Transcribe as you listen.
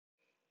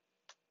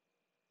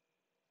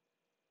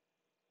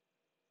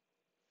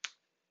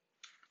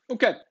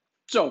Okay,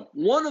 so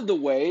one of the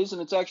ways,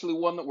 and it's actually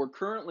one that we're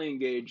currently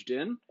engaged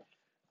in,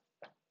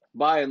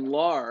 by and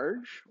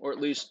large, or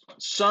at least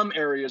some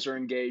areas are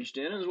engaged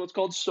in, is what's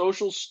called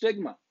social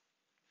stigma.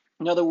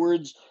 In other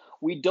words,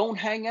 we don't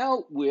hang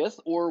out with,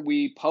 or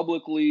we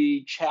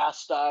publicly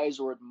chastise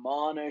or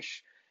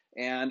admonish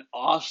and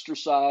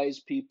ostracize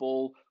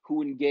people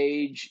who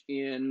engage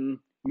in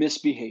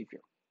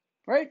misbehavior,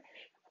 right?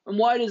 And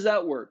why does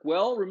that work?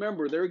 Well,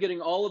 remember, they're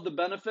getting all of the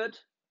benefit.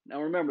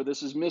 Now, remember,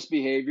 this is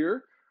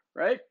misbehavior,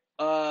 right?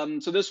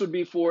 So this would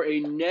be for a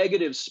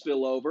negative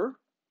spillover.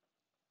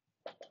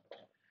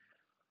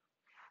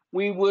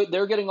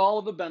 They're getting all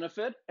of the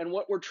benefit, and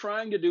what we're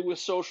trying to do with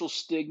social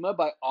stigma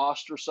by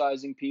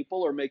ostracizing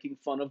people or making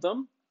fun of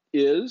them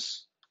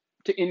is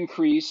to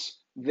increase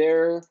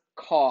their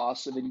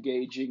costs of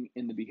engaging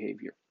in the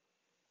behavior.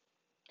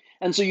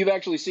 And so you've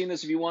actually seen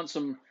this. If you want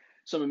some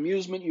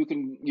amusement, you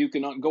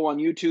can go on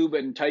YouTube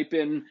and type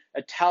in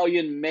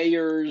Italian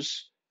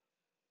mayors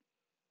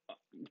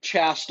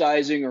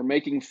chastising or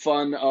making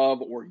fun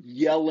of or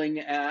yelling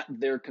at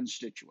their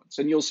constituents.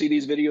 And you'll see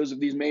these videos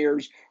of these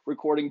mayors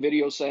recording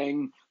videos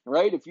saying,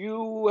 right, if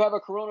you have a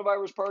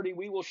coronavirus party,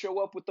 we will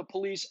show up with the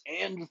police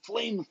and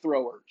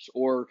flamethrowers,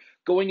 or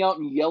going out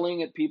and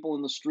yelling at people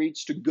in the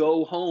streets to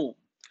go home.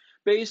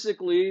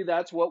 Basically,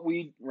 that's what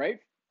right?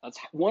 That's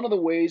one of the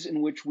ways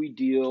in which we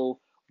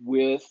deal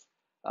with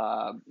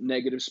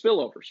negative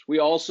spillovers. We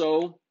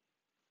also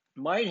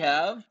might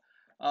have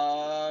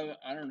I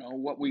don't know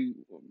what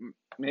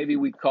maybe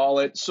we call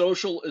it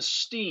social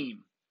esteem.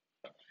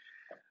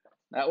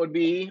 That would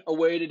be a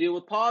way to deal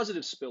with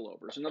positive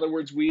spillovers. In other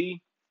words, we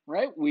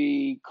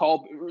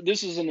call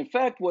this is in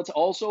effect what's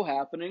also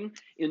happening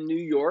in New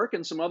York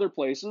and some other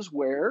places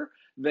where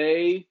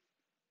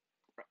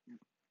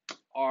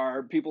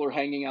people are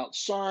hanging out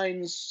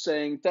signs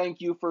saying thank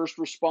you first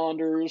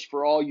responders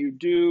for all you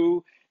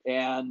do,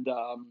 and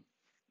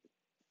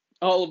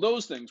all of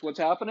those things. What's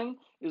happening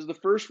is the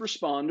first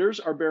responders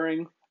are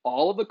bearing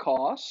all of the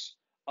costs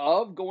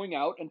of going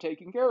out and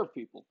taking care of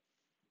people.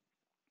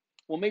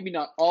 Well, maybe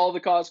not all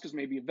the costs, because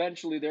maybe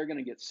eventually they're going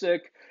to get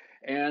sick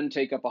and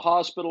take up a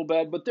hospital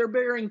bed, but they're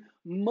bearing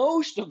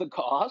most of the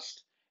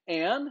cost,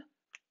 and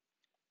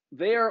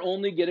they are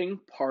only getting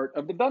part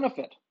of the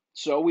benefit.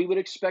 So we would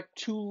expect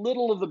too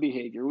little of the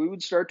behavior. We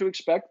would start to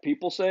expect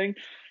people saying,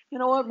 you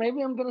know what,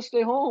 maybe I'm going to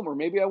stay home, or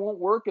maybe I won't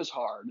work as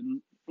hard.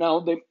 And now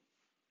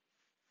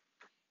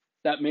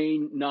that may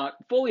not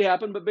fully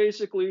happen, but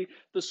basically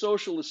the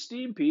social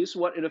esteem piece,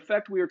 what in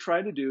effect we are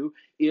trying to do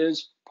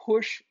is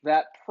push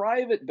that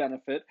private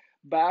benefit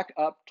back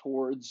up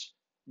towards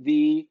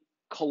the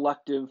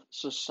collective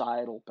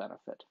societal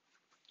benefit.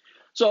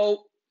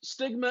 So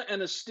stigma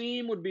and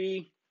esteem would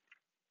be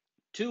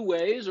two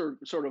ways, or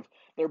sort of,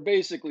 they're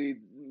basically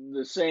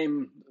the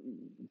same,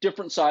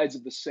 different sides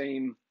of the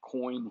same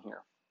coin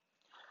here.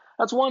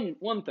 That's one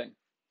thing.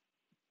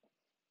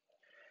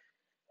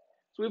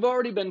 So we've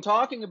already been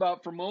talking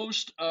about, for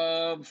most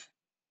of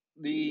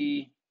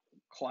the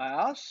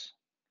class,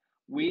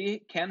 we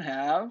can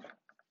have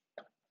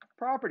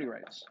property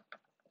rights.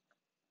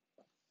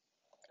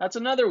 That's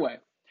another way.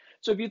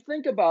 So if you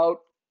think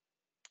about,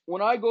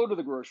 when I go to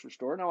the grocery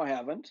store, now I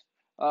haven't,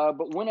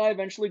 but when I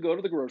eventually go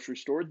to the grocery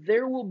store,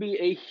 there will be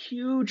a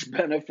huge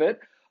benefit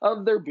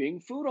of there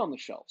being food on the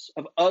shelves,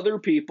 of other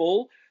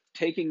people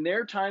taking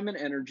their time and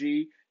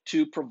energy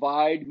to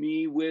provide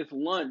me with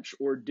lunch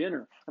or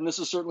dinner. And this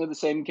is certainly the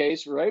same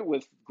case, right,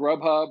 with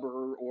Grubhub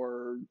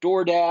or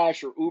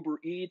DoorDash or Uber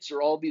Eats or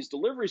all these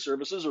delivery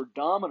services, or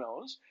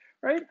Domino's,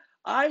 right?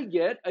 I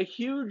get a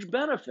huge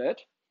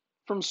benefit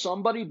from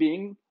somebody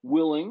being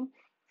willing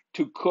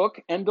to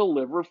cook and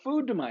deliver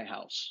food to my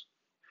house.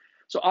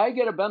 So I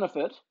get a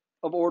benefit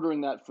of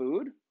ordering that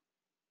food.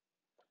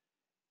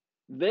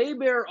 They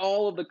bear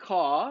all of the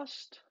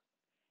cost.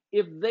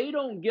 If they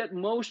don't get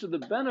most of the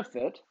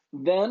benefit,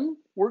 then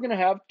we're going to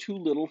have too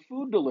little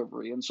food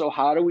delivery. And so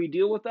how do we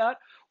deal with that?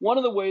 One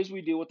of the ways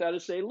we deal with that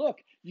is say, look,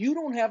 you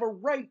don't have a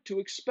right to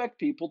expect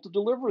people to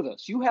deliver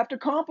this. You have to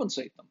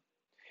compensate them.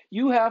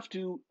 You have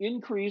to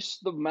increase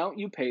the amount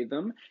you pay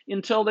them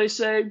until they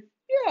say,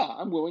 yeah,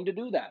 I'm willing to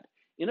do that.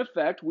 In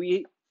effect,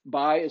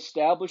 by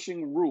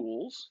establishing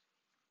rules,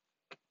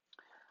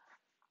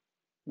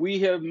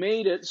 we have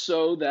made it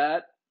so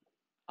that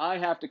I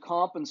have to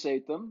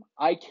compensate them.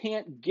 I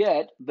can't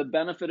get the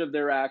benefit of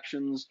their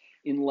actions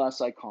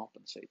unless I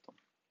compensate them.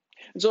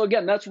 And so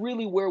again, that's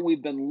really where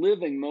we've been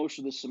living most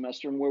of this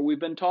semester, and where we've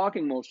been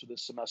talking most of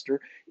this semester,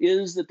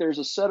 is that there's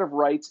a set of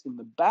rights in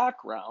the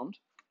background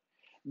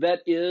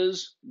that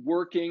is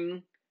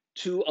working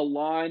to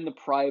align the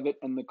private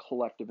and the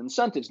collective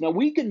incentives. Now,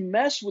 we can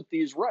mess with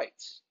these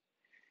rights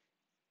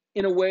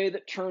in a way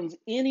that turns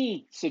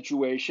any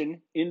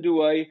situation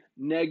into a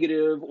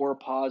negative or a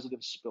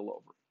positive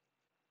spillover.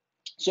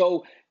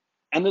 So,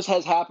 and this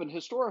has happened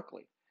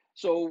historically.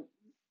 So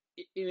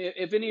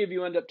if any of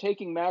you end up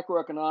taking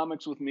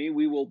macroeconomics with me,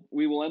 we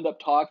will end up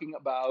talking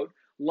about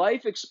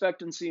life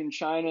expectancy in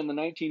China in the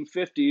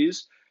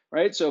 1950s,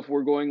 right? So if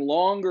we're going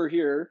longer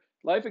here,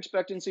 Life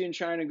expectancy in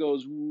China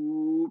goes,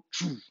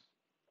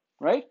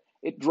 right?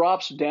 It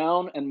drops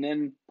down and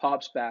then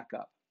pops back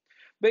up.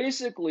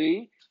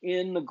 Basically,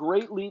 in the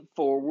Great Leap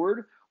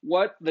Forward,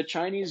 what the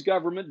Chinese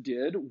government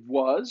did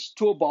was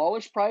to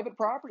abolish private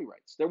property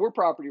rights. There were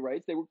property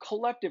rights, they were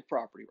collective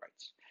property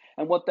rights.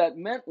 And what that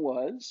meant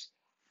was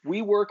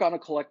we work on a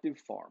collective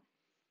farm.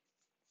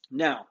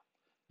 Now,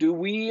 do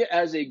we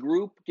as a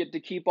group get to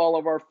keep all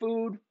of our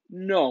food?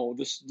 No,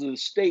 the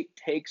state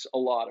takes a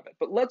lot of it.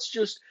 But let's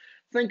just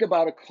think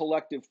about a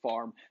collective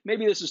farm.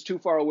 Maybe this is too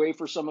far away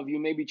for some of you.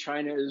 Maybe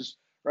China is,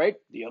 right,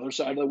 the other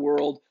side of the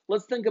world.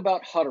 Let's think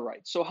about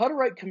Hutterites. So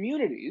Hutterite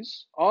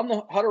communities on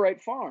the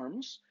Hutterite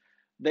farms,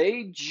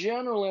 they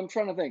generally, I'm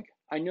trying to think,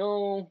 I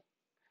know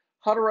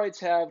Hutterites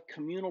have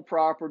communal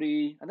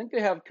property. I think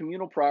they have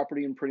communal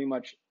property in pretty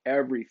much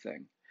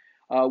everything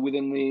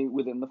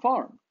within the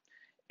farm.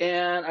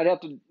 And I'd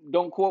have to,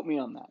 don't quote me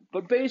on that.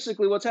 But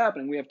basically, what's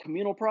happening, we have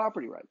communal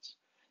property rights.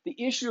 The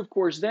issue, of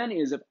course, then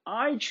is if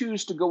I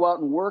choose to go out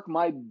and work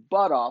my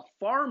butt off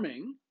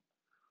farming,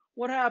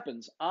 what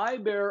happens? I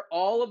bear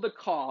all of the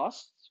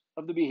costs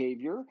of the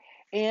behavior,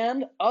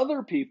 and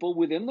other people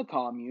within the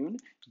commune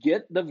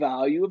get the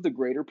value of the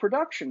greater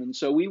production. And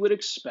so we would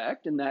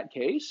expect, in that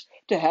case,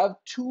 to have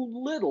too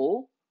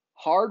little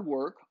hard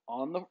work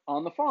on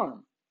the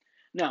farm.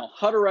 Now,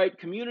 Hutterite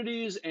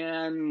communities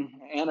and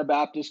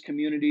Anabaptist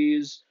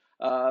communities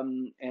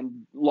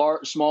and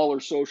smaller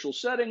social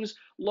settings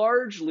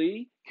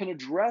largely can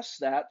address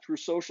that through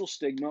social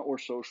stigma or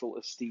social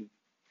esteem.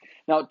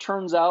 Now, it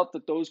turns out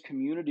that those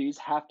communities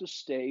have to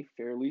stay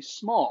fairly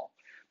small.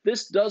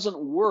 This doesn't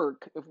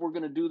work if we're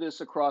going to do this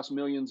across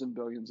millions and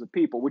billions of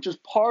people, which is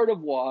part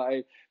of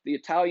why the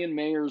Italian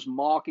mayors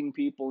mocking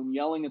people and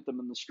yelling at them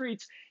in the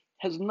streets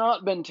has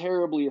not been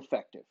terribly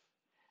effective.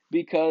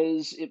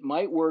 Because it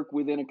might work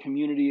within a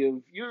community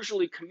of,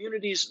 usually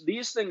communities,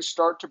 these things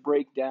start to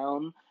break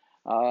down.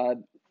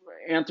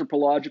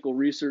 Anthropological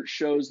research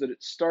shows that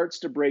it starts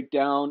to break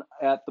down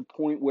at the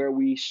point where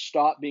we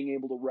stop being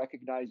able to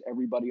recognize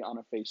everybody on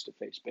a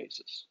face-to-face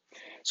basis.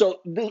 So,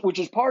 which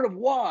is part of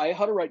why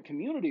Hutterite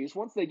communities,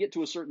 once they get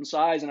to a certain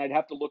size, and I'd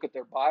have to look at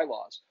their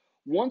bylaws,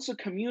 once a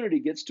community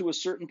gets to a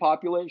certain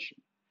population,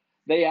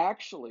 they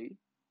actually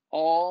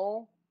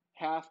all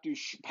have to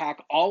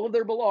pack all of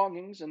their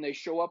belongings, and they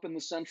show up in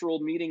the central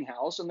meeting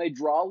house and they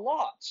draw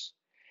lots.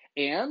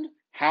 And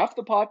half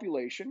the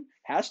population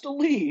has to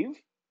leave.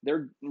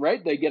 They're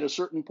right. They get a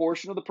certain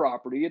portion of the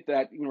property at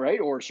that, right,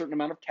 or a certain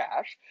amount of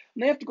cash,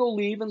 and they have to go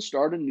leave and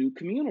start a new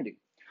community.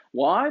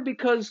 Why?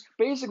 Because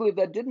basically, if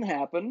that didn't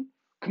happen,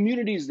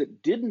 communities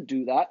that didn't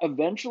do that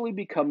eventually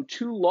become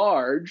too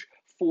large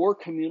for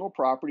communal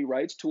property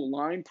rights to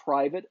align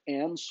private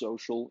and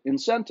social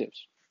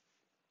incentives.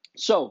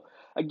 So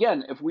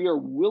again, if we are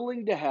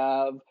willing to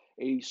have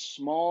a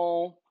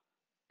small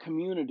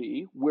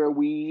community where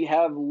we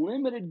have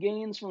limited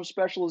gains from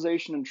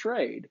specialization and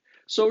trade,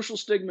 social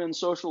stigma and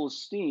social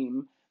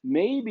esteem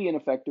may be an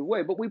effective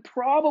way, but we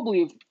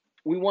probably, if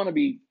we want to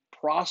be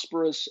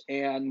prosperous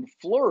and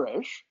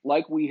flourish,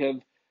 like we have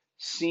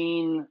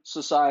seen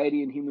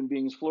society and human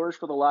beings flourish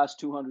for the last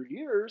 200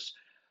 years,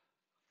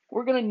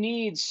 we're going to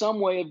need some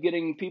way of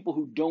getting people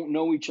who don't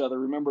know each other.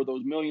 Remember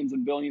those millions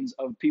and billions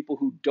of people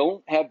who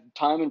don't have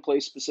time and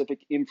place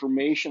specific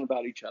information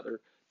about each other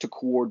to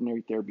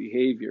coordinate their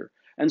behavior.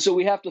 And so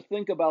we have to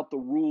think about the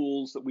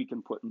rules that we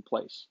can put in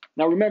place.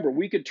 Now, remember,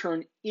 we could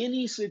turn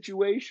any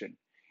situation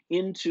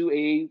into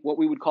what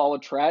we would call a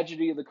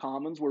tragedy of the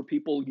commons, where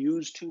people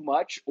use too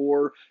much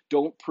or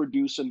don't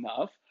produce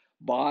enough,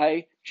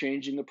 by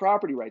changing the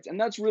property rights. And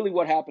that's really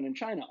what happened in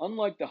China.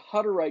 Unlike the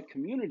Hutterite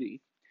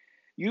community,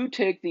 you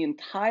take the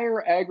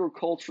entire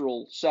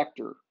agricultural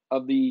sector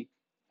of the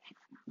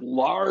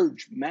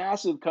large,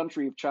 massive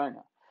country of China,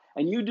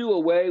 and you do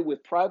away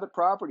with private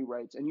property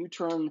rights, and you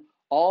turn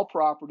all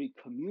property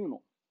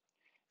communal.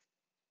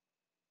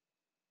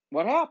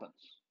 What happens?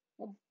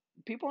 Well,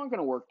 people aren't going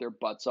to work their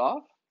butts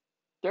off.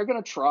 They're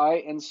going to try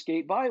and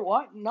skate by.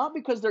 Why? Not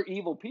because they're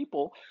evil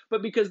people,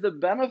 but because the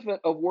benefit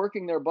of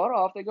working their butt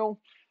off, they go,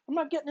 I'm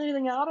not getting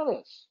anything out of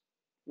this.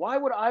 Why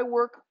would I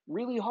work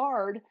really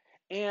hard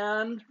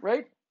and,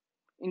 right,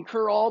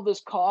 incur all this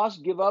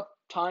cost, give up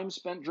time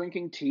spent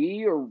drinking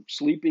tea or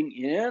sleeping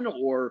in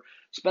or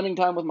spending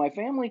time with my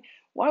family?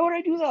 Why would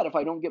I do that if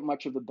I don't get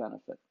much of the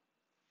benefit?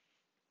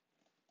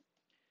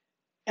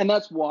 And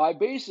that's why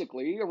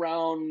basically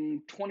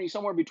around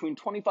somewhere between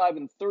 25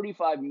 and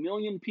 35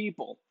 million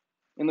people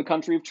in the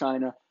country of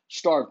China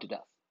starve to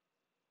death.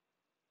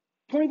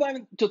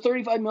 25 to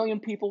 35 million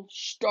people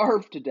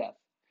starve to death.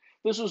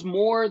 This is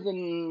more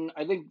than,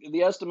 I think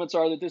the estimates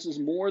are that this is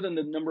more than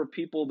the number of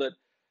people that,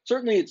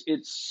 certainly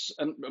it's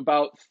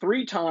about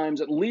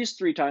at least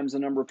three times the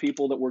number of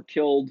people that were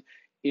killed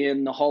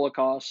in the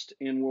Holocaust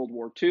in World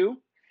War II.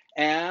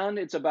 And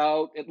it's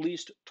about at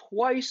least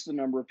twice the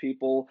number of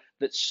people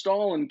that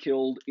Stalin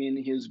killed in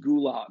his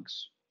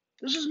gulags.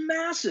 This is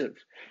massive.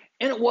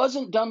 And it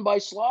wasn't done by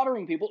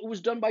slaughtering people. It was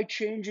done by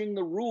changing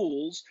the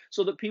rules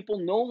so that people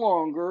no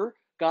longer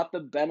got the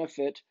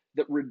benefit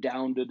that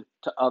redounded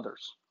to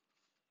others.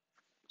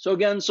 So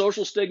again,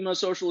 social stigma,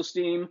 social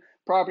esteem,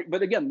 property,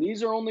 but again,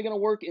 these are only going to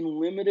work in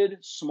limited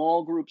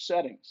small group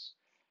settings.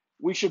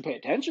 We should pay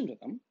attention to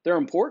them. They're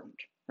important,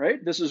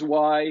 right? This is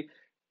why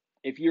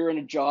if you're in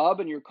a job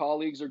and your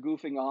colleagues are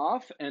goofing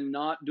off and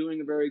not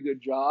doing a very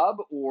good job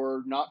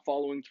or not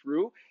following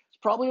through, it's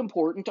probably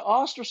important to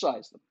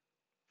ostracize them.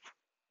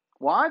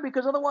 Why?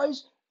 Because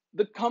otherwise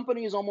the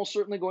company is almost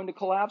certainly going to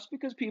collapse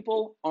because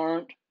people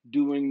aren't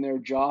doing their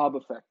job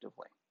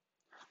effectively.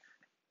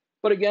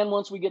 But again,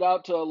 once we get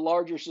out to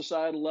larger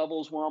societal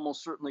levels, we're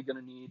almost certainly going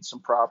to need some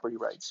property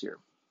rights here.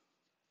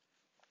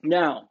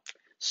 Now,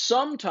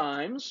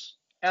 sometimes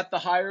at the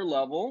higher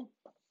level,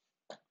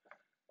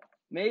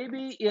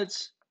 maybe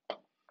it's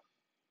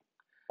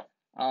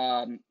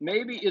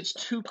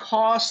too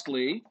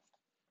costly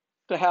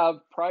to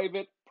have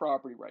private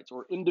property rights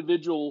or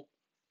individual,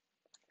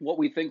 what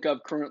we think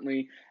of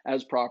currently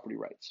as property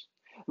rights.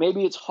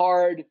 Maybe it's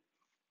hard,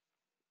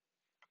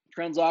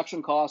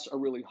 transaction costs are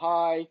really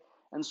high,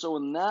 and so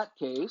in that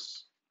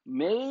case,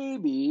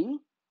 maybe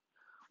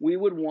we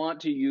would want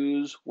to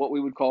use what we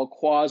would call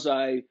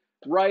quasi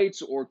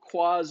rights or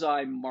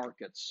quasi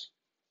markets.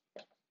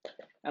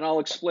 And I'll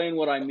explain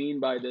what I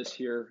mean by this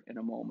here in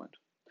a moment.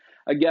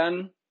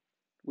 Again,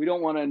 we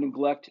don't want to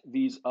neglect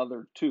these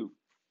other two.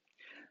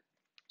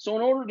 So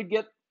in order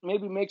to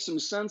maybe make some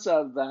sense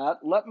out of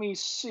that, let me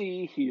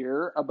see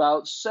here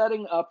about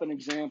setting up an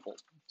example.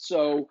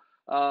 So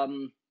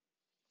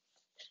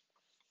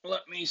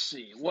let me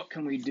see, what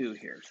can we do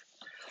here?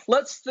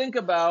 Let's think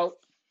about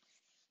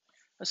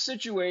a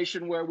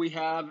situation where we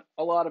have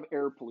a lot of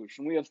air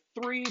pollution. We have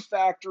 3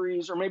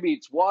 factories, or maybe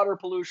it's water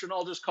pollution.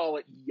 I'll just call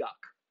it yuck.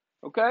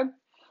 Okay?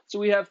 So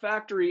we have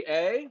factory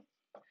A,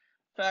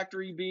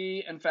 factory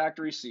B, and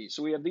factory C.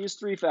 So we have these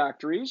 3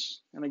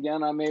 factories. And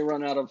again, I may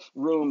run out of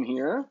room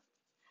here.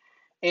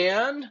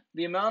 And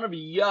the amount of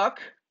yuck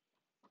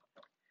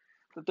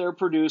that they're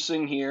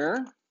producing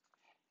here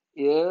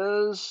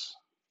is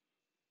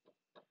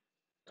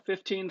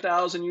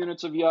 15,000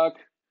 units of yuck,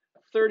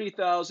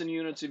 30,000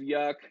 units of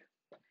yuck,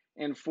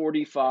 and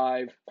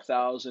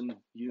 45,000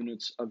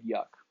 units of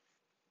yuck.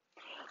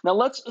 Now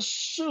let's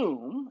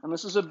assume, and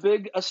this is a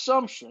big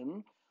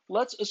assumption,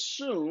 let's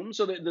assume,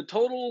 so that the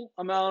total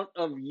amount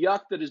of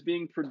yuck that is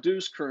being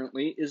produced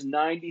currently is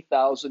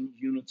 90,000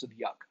 units of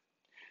yuck.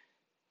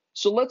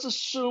 So let's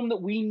assume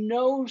that we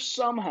know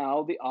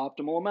somehow the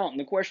optimal amount. And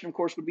the question, of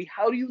course, would be,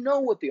 how do you know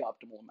what the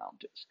optimal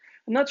amount is?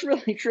 And that's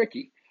really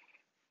tricky.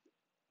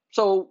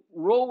 So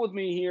roll with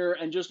me here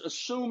and just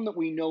assume that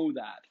we know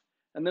that.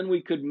 And then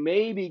we could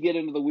maybe get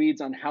into the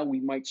weeds on how we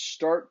might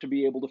start to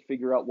be able to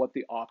figure out what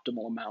the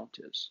optimal amount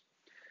is.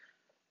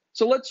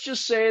 So let's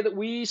just say that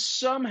we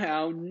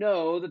somehow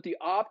know that the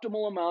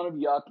optimal amount of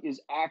yuck is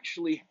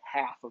actually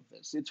half of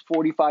this. It's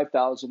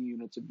 45,000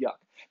 units of yuck.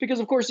 Because,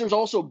 of course, there's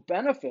also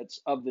benefits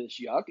of this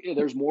yuck.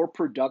 There's more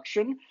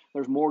production.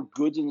 There's more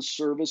goods and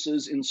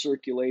services in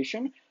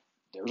circulation.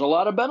 There's a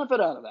lot of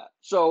benefit out of that.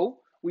 So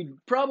we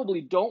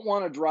probably don't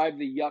want to drive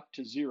the yuck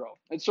to zero.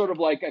 It's sort of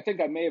like, I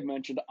think I may have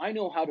mentioned, I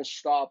know how to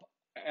stop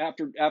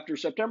after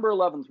September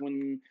 11th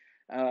when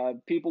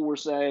people were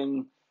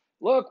saying,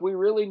 look, we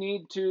really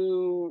need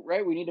to,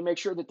 right, we need to make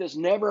sure that this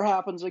never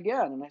happens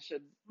again. And I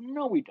said,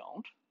 no, we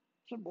don't.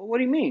 I said, well, what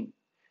do you mean?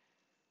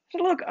 I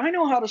said, look, I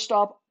know how to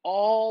stop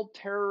all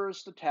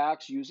terrorist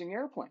attacks using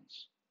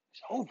airplanes. I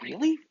said, oh,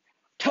 really?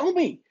 Tell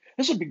me.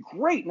 This would be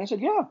great. And I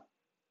said, yeah,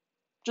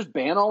 just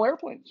ban all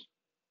airplanes.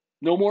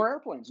 No more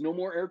airplanes, no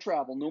more air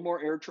travel, no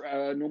more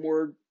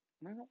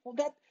well,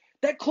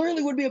 that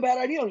clearly would be a bad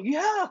idea.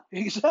 Yeah,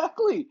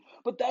 exactly.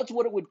 But that's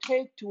what it would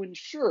take to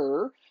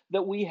ensure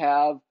that we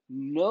have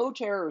no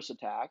terrorist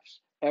attacks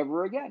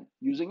ever again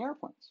using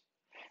airplanes.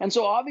 And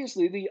so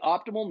obviously the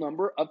optimal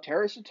number of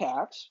terrorist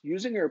attacks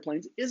using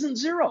airplanes isn't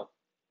 0.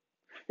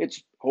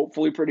 It's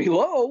hopefully pretty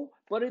low,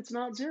 but it's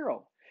not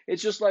 0.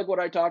 It's just like what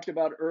I talked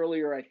about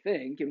earlier, I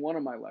think, in one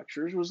of my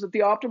lectures, was that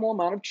the optimal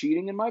amount of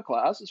cheating in my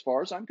class, as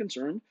far as I'm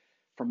concerned,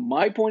 from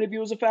my point of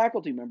view as a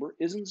faculty member,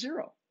 isn't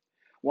 0.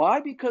 Why?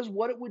 Because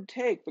what it would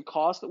take, the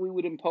cost that we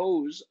would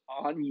impose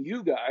on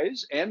you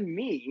guys and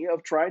me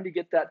of trying to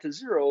get that to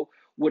 0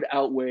 would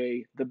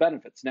outweigh the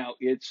benefits. Now,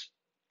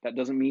 that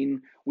doesn't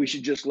mean we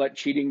should just let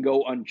cheating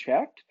go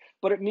unchecked,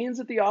 but it means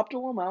that the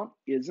optimal amount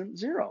isn't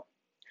 0.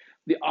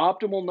 The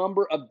optimal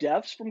number of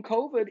deaths from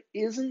COVID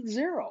isn't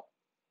 0.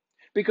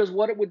 Because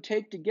what it would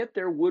take to get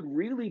there would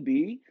really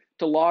be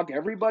to lock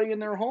everybody in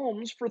their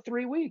homes for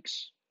 3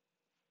 weeks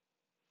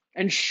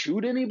and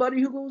shoot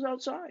anybody who goes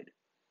outside.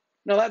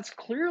 Now, that's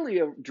clearly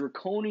a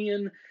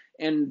draconian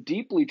and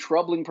deeply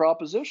troubling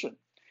proposition.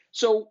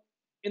 So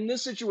in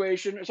this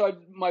situation,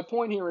 my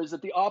point here is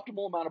that the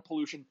optimal amount of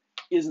pollution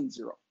isn't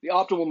 0. The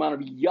optimal amount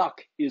of yuck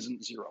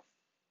isn't 0.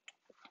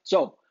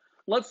 So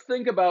let's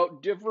think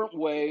about different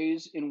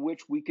ways in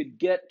which we could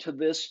get to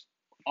this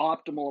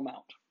optimal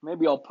amount.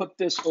 Maybe I'll put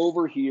this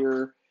over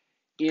here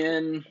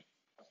in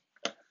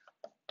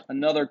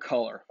another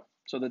color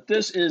so that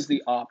this is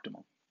the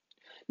optimum.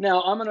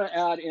 Now I'm going to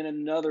add in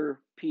another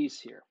piece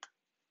here.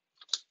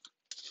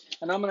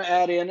 and I'm going to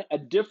add in a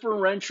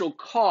differential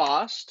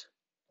cost,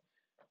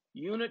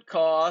 unit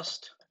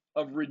cost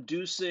of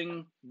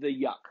reducing the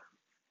yuck.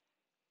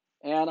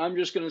 And I'm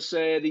just going to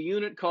say the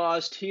unit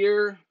cost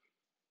here,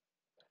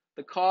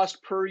 the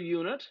cost per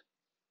unit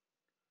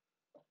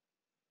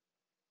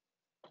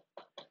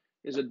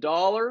is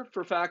 $1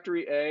 for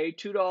factory A,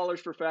 $2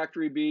 for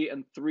factory B,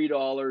 and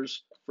 $3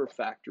 for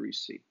factory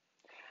C.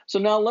 So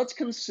now let's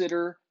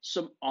consider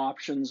some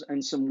options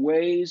and some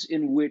ways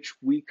in which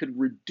we could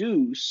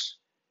reduce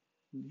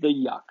the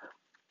yuck.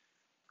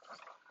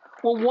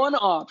 Well, one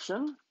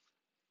option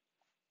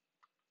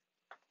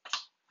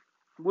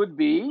would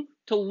be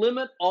to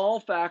limit all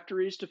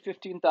factories to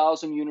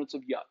 15,000 units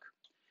of yuck.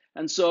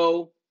 And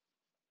so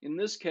in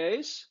this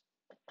case,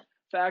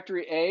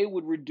 factory A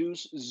would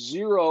reduce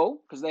 0,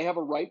 because they have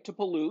a right to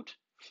pollute,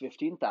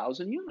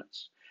 15,000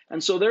 units.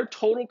 And so their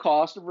total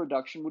cost of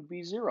reduction would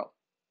be 0.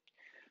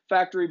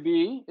 Factory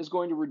B is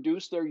going to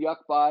reduce their yuck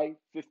by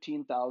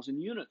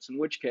 15,000 units, in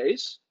which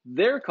case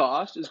their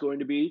cost is going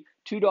to be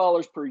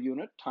 $2 per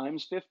unit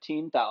times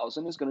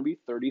 15,000 is going to be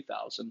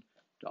 $30,000.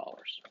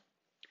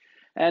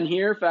 And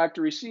here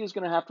factory C is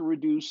going to have to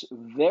reduce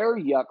their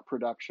yuck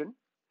production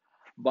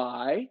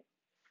by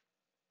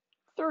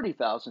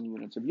 30,000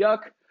 units of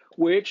yuck,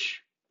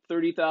 which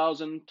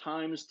 30,000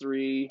 times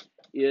 3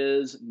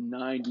 is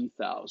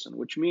 90,000,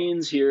 which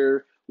means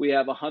here we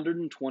have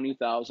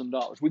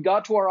 $120,000. We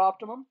got to our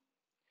optimum,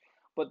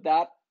 but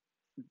that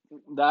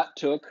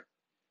took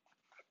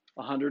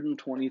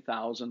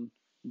 $120,000.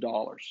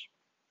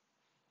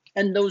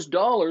 And those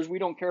dollars, we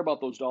don't care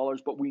about those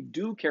dollars, but we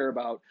do care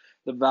about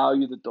the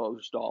value that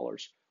those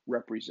dollars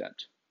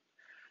represent.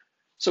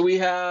 So we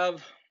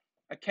have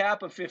a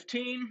cap of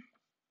 15.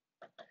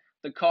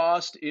 The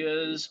cost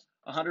is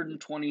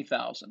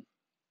 120,000.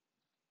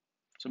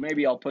 So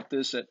maybe I'll put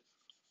this at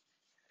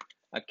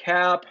a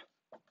cap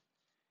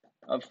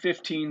of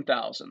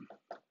 15,000.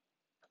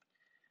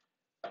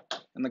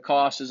 And the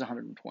cost is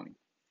 120.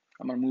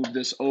 I'm going to move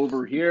this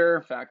over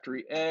here,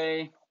 factory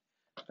A,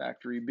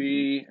 factory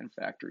B, and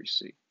factory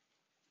C.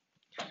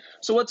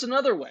 So what's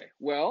another way?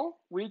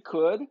 Well, we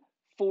could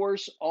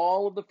force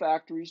all of the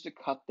factories to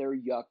cut their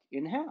yuck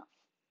in half.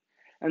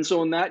 And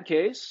so in that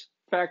case,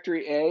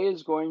 factory A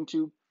is going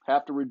to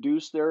have to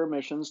reduce their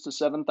emissions to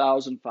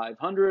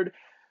 7,500,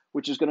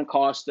 which is going to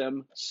cost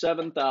them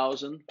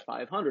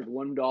 7,500,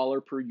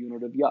 $1 per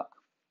unit of yuck.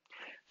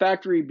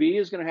 Factory B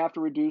is going to have to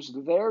reduce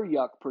their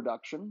yuck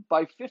production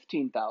by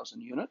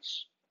 15,000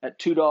 units at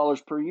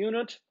 $2 per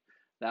unit.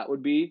 That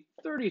would be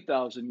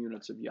 30,000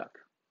 units of yuck.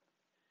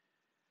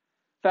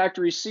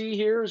 Factory C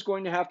here is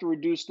going to have to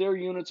reduce their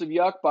units of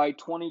yuck by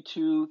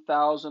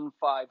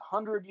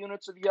 22,500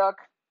 units of yuck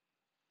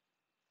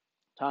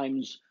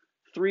times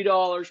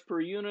 $3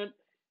 per unit,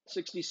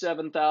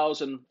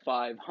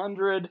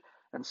 67,500.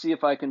 And see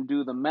if I can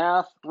do the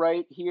math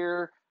right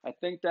here. I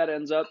think that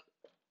ends up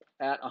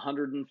at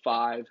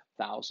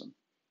 105,000.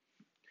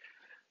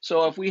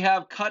 So if we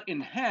have cut in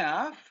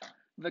half,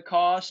 the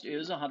cost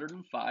is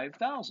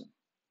 105,000.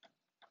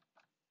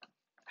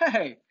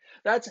 Hey,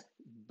 that's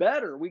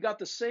better. We got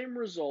the same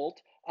result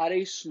at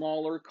a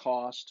smaller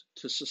cost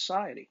to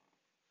society.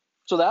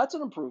 So that's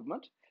an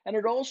improvement. And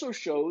it also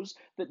shows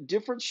that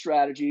different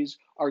strategies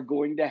are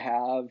going to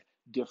have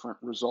different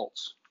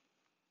results.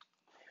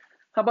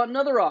 How about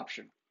another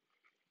option?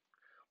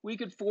 We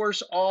could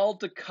force all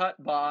to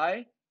cut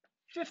by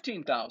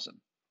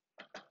 15,000.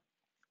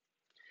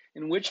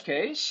 In which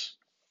case,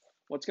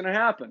 what's going to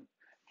happen?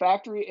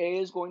 Factory A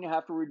is going to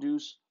have to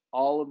reduce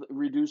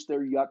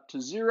their yuck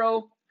to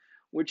 0,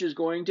 which is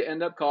going to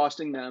end up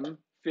costing them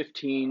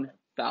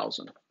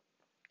 15,000.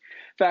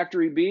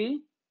 Factory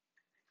B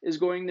is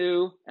going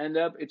to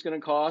it's going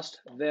to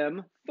cost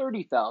them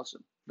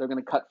 30,000. They're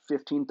going to cut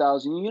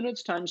 15,000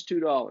 units times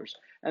 $2.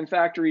 And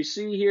factory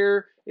C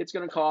here, it's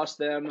going to cost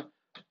them,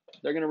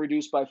 they're going to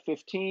reduce by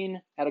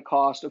 15 at a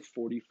cost of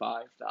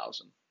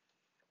 45,000.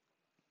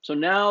 So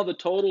now the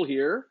total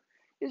here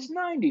is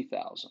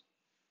 90,000.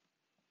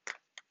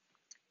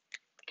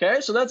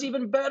 Okay, so that's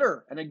even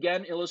better. And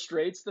again,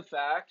 illustrates the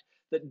fact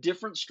that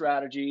different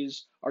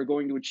strategies are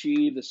going to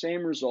achieve the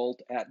same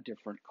result at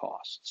different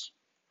costs.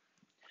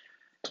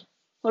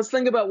 Let's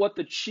think about what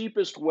the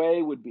cheapest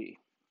way would be.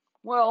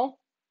 Well,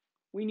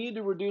 we need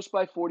to reduce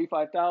by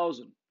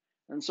 45,000.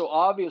 And so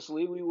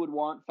obviously we would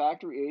want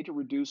factory A to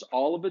reduce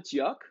all of its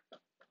yuck,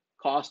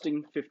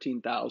 costing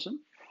 15,000.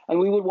 And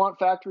we would want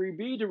factory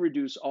B to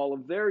reduce all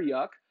of their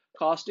yuck,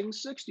 costing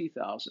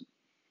 60,000.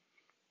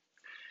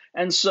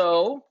 And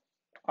so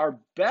our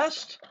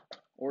best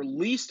or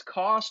least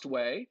cost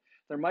way,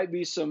 there might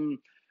be some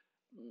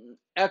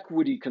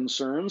equity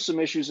concerns, some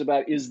issues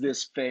about is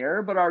this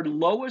fair, but our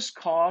lowest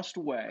cost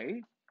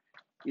way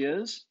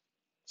is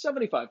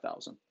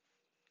 75,000.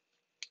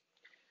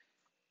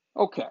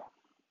 Okay,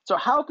 so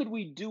how could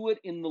we do it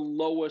in the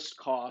lowest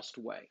cost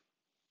way?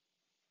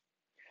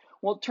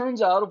 Well, it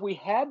turns out if we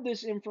had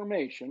this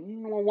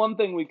information, well, one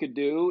thing we could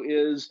do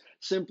is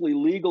simply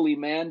legally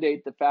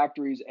mandate that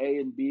factories A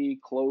and B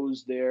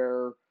close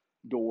their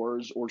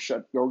doors or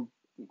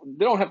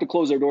they don't have to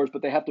close their doors,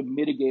 but they have to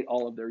mitigate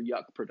all of their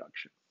yuck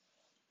production.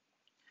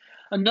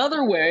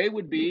 Another way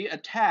would be a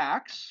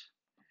tax,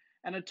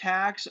 and a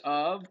tax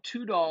of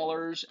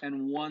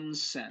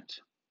 $2.01.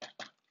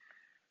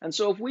 And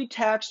so if we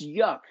tax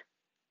yuck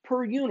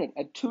per unit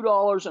at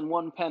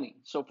 $2.01,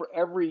 so for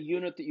every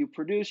unit that you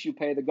produce, you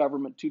pay the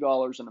government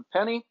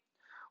 $2.01,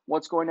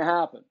 what's going to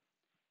happen?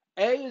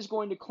 A is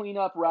going to clean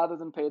up rather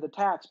than pay the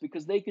tax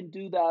because they can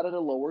do that at a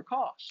lower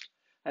cost.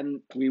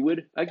 And we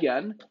would,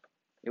 again,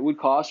 it would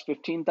cost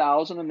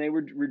 $15,000 and they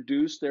would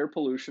reduce their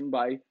pollution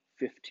by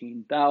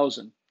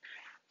 $15,000.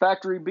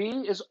 Factory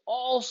B is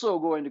also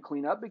going to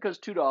clean up because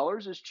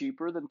 $2 is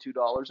cheaper than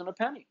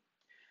 $2.01.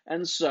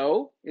 And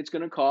so it's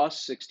going to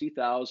cost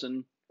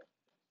 $60,000.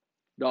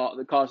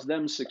 It costs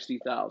them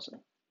 $60,000.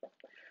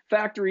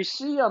 Factory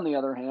C, on the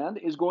other hand,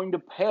 is going to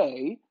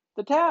pay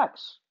the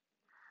tax.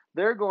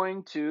 They're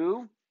going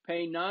to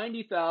pay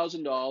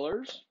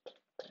 $90,000,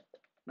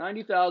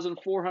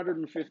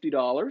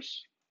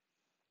 $90,450.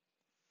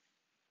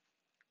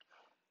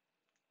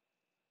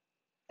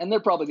 And they're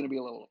probably going to be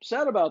a little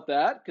upset about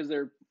that because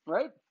they're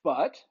right.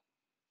 But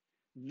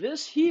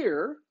this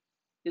here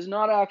is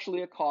not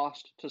actually a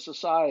cost to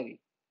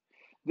society.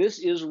 This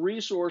is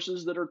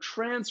resources that are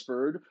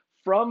transferred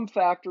from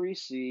Factory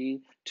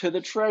C to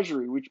the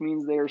Treasury, which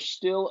means they are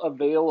still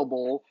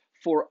available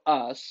for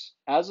us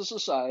as a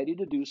society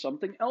to do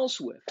something else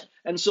with.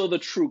 And so the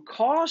true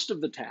cost of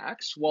the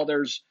tax, while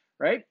there's,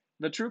 right,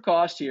 the true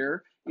cost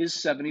here is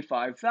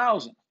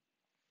 $75,000.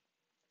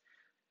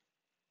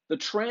 The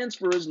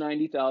transfer is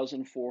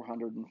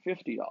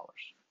 $90,450.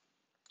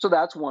 So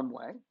that's one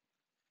way.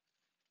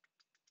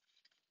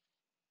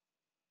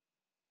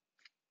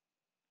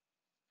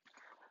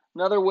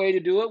 Another way to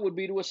do it would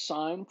be to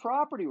assign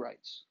property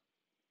rights.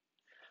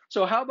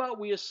 So how about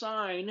we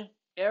assign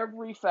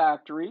every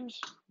factories,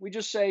 we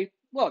just say,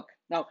 look,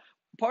 now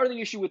part of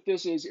the issue with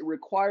this is it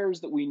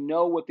requires that we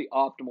know what the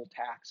optimal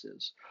tax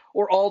is.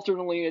 Or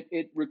alternately,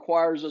 it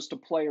requires us to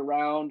play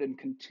around and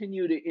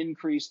continue to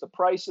increase the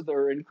price of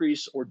their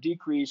increase or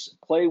decrease,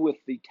 play with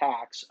the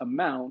tax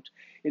amount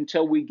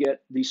until we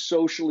get the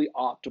socially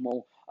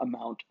optimal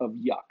amount of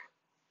yuck.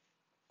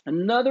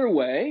 Another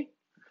way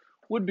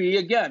would be,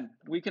 again,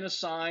 we can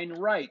assign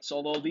rights,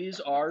 although these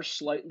are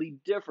slightly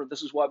different.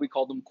 This is why we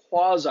call them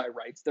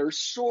quasi-rights. They're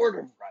sort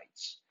of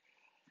rights.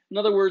 In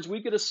other words,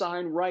 we could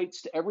assign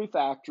rights to every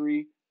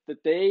factory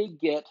that they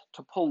get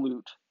to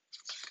pollute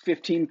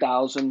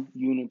 15,000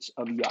 units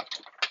of yuck.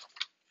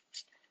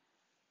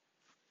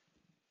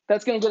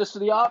 That's going to get us to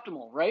the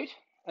optimal, right?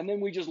 And then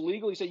we just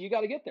legally say, you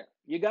got to get there.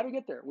 You got to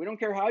get there. We don't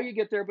care how you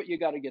get there, but you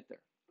got to get there.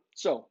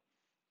 So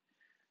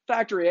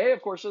Factory A,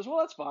 of course, says, well,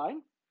 that's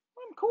fine.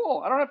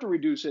 Cool. I don't have to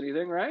reduce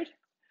anything, right?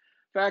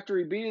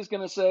 Factory B is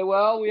going to say,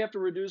 well, we have to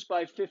reduce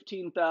by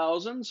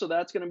 15,000, so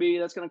that's going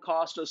to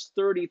cost us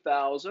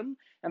 30,000.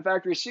 And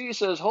Factory C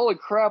says, holy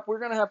crap, we're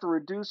going to have to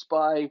reduce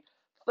by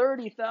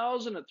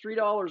 30,000 at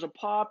 $3 a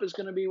pop is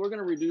going to be, we're going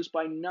to reduce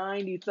by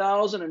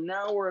 90,000, and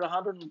now we're at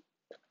 100.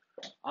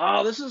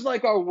 This is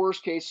like our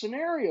worst case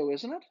scenario,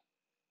 isn't it?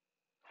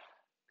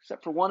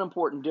 Except for one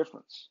important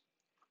difference.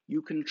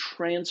 You can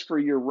transfer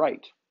your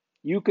right.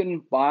 You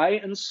can buy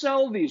and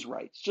sell these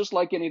rights, just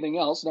like anything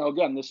else. Now,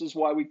 again, this is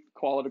why we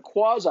call it a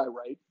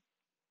quasi-right,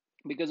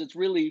 because it's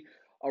really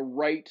a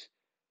right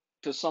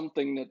to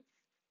something that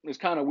is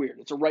kind of weird.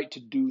 It's a right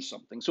to do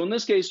something. So in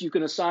this case, you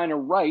can assign a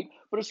right,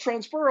 but it's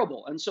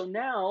transferable. And so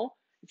now,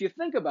 if you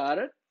think about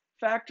it,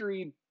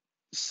 Factory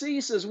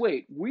C says,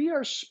 wait, we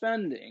are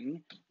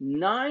spending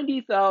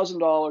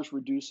 $90,000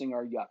 reducing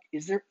our yuck.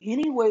 Is there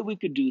any way we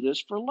could do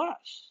this for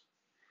less?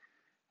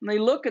 And they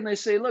look and they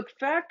say, look,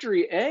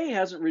 Factory A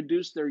hasn't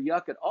reduced their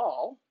yuck at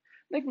all.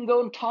 They can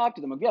go and talk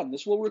to them. Again,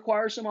 this will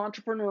require some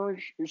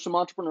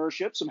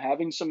entrepreneurship, some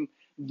having some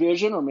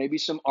vision, or maybe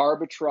some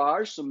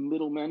arbitrage, some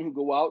middlemen who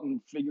go out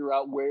and figure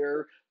out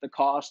where the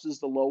cost is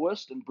the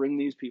lowest and bring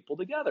these people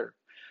together.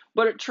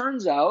 But it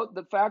turns out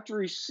that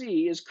Factory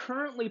C is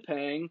currently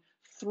paying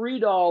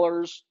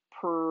 $3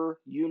 per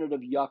unit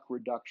of yuck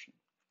reduction.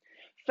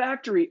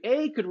 Factory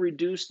A could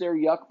reduce their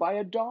yuck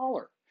by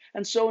 $1.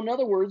 And so, in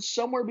other words,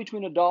 somewhere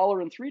between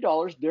 $1 and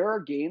 $3, there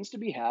are gains to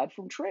be had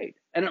from trade.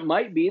 And it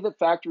might be that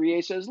Factory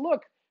A says,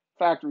 look,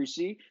 Factory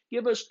C,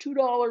 give us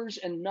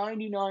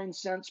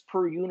 $2.99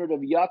 per unit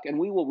of yuck, and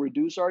we will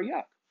reduce our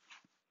yuck.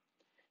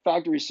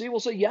 Factory C will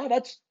say, yeah,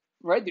 that's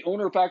right. The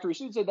owner of Factory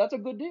C said, that's a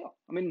good deal.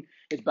 I mean,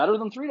 it's better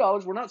than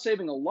 $3. We're not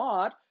saving a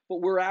lot,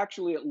 but we're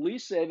actually at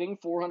least saving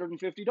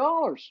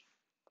 $450.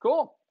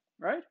 Cool,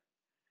 right?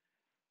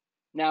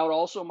 Now, it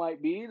also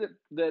might be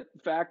that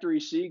Factory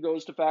C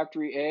goes to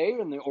Factory A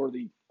or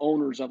the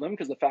owners of them,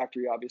 because the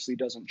factory obviously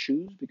doesn't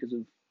choose because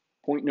of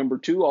point number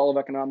 2, all of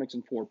economics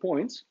in 4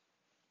 points.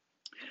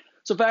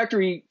 So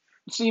Factory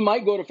C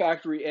might go to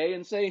Factory A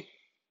and say,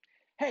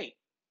 hey,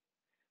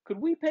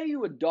 could we pay you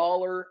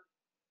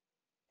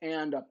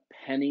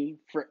 $1.01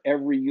 for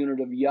every unit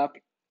of yuck?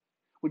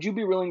 Would you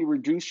be willing to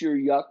reduce your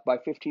yuck by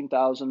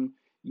 15,000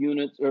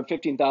 units or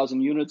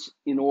 15,000 units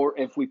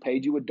if we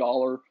paid you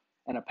 $1.01?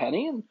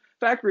 And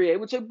Factory A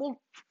would say,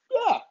 well,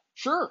 Yeah,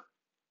 sure,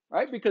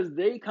 right? Because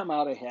they come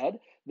out ahead.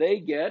 They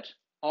get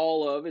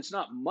all of, it's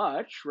not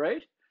much,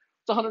 right?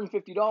 It's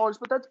 $150,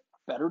 but that's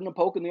better than a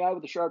poke in the eye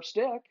with a sharp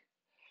stick.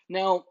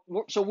 Now,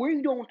 so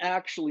we don't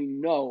actually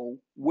know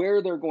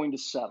where they're going to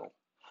settle,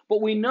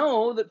 but we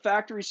know that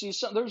factory C,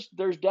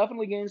 there's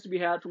definitely gains to be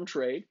had from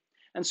trade,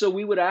 and so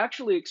we would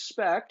actually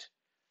expect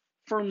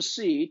firm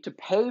C to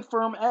pay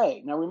firm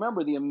A. Now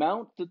remember, the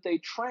amount that they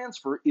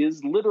transfer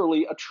is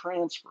literally a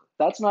transfer.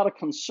 That's not a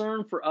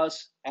concern for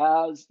us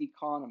as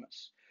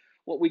economists.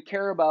 What we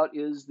care about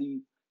is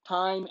the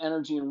time,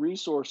 energy, and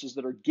resources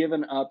that are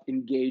given up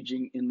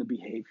engaging in the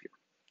behavior.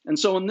 And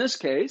so in this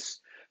case,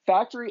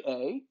 factory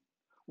A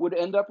would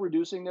end up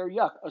reducing their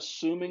yuck,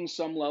 assuming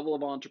some level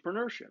of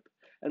entrepreneurship.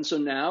 And so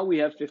now we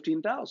have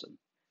 15,000.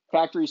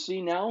 Factory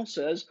C now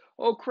says,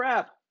 oh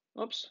crap,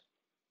 oops.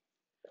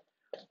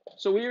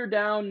 So we are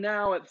down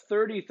now at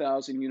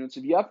 30,000 units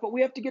of yuck, but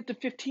we have to get to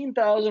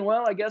 15,000.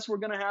 Well, I guess we're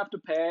going to have to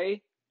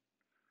pay,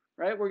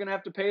 right? We're going to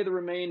have to pay the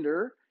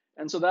remainder.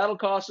 And so that'll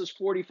cost us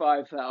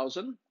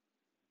 45,000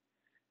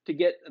 to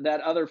get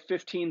that other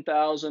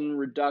 15,000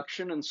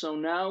 reduction. And so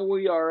now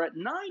we are at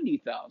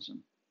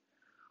 90,000.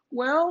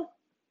 Well,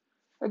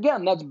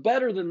 again, that's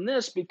better than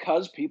this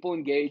because people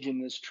engage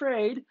in this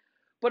trade,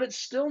 but it's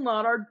still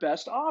not our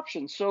best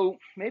option. So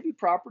maybe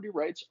property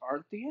rights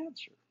aren't the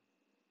answer.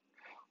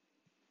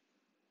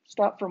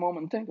 Stop for a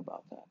moment and think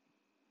about that.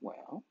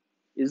 Well,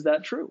 is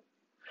that true?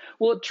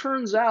 Well, it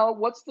turns out,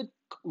 what's the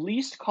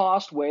least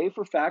cost way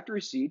for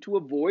Factory C to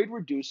avoid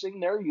reducing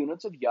their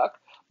units of yuck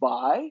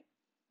by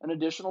an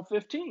additional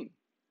 15?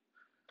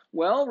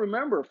 Well,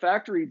 remember,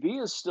 Factory B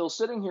is still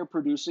sitting here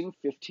producing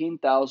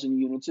 15,000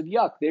 units of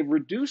yuck. They've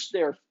reduced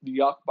their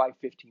yuck by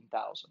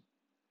 15,000.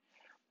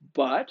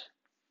 But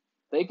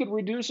they could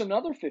reduce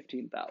another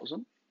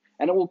 15,000,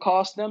 and it will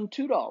cost them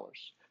 $2.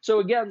 So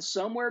again,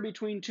 somewhere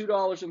between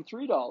 $2 and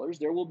 $3,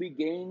 there will be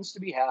gains to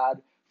be had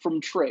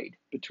from trade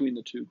between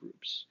the two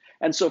groups.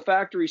 And so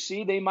Factory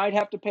C, they might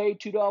have to pay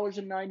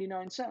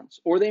 $2.99,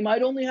 or they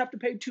might only have to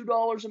pay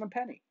 $2 and a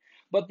penny.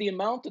 But the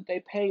amount that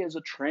they pay is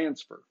a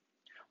transfer.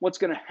 What's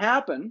going to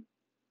happen,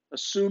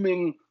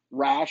 assuming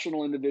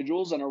rational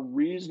individuals and a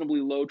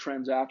reasonably low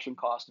transaction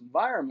cost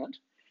environment,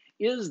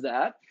 is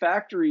that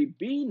Factory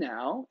B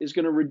now is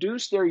going to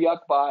reduce their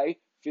yuck by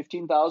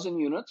 15,000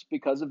 units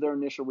because of their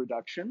initial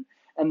reduction,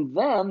 and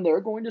then they're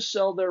going to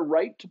sell their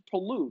right to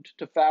pollute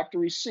to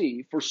Factory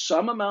C for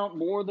some amount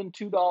more than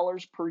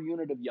 $2 per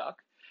unit of yuck,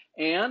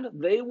 and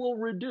they will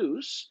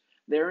reduce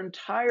their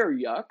entire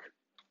yuck,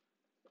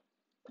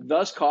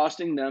 thus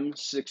costing them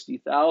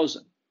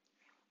 60,000.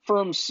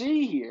 Firm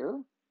C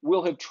here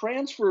will have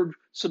transferred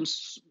some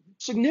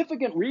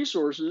significant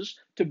resources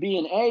to B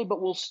and A,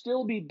 but will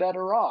still be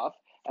better off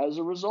as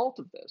a result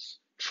of this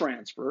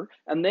transfer,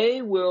 and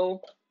they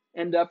will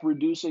end up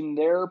reducing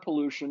their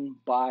pollution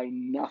by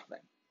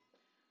nothing,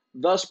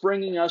 thus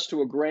bringing us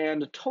to a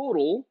grand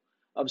total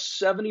of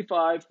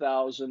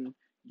 75,000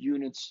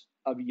 units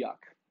of yuck.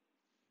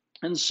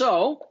 And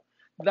so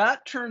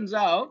that turns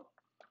out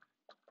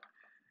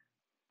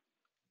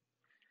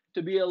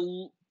to be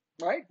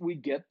right, we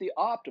get the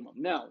optimum.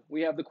 Now,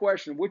 we have the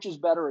question, which is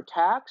better, a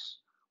tax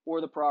or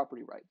the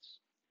property rights?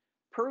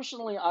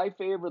 Personally, I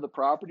favor the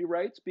property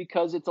rights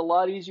because it's a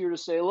lot easier to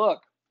say,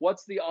 look,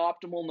 what's the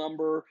optimal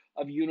number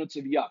of units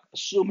of yuck,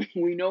 assuming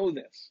we know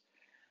this.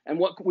 And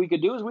what we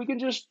could do is we can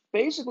just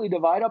basically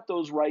divide up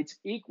those rights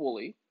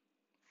equally,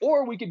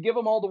 or we could give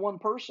them all to one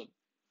person.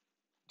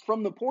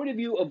 From the point of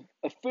view of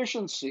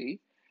efficiency,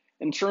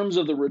 in terms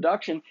of the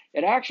reduction,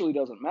 it actually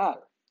doesn't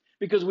matter.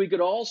 Because we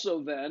could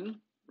also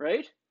then,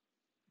 right,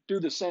 do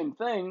the same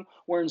thing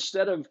where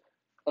instead of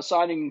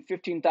assigning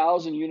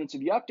 15,000 units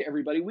of yuck to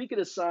everybody, we could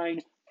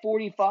assign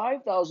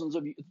 45,000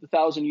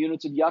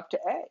 units of yuck to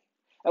A,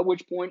 at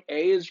which point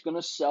A is going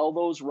to sell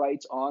those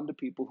rights on to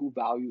people who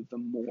value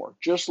them more,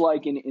 just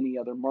like in any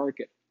other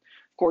market.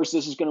 Of course,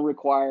 this is going to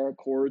require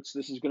courts.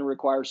 This is going to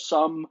require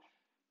some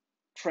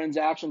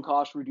transaction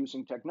cost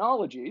reducing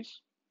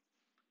technologies,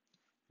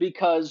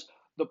 because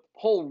the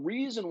whole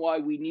reason why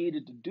we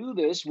needed to do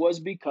this was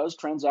because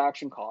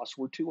transaction costs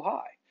were too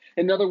high.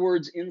 In other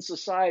words, in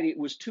society, it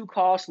was too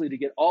costly to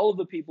get all of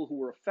the people who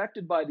were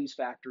affected by these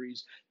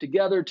factories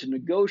together to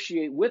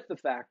negotiate with the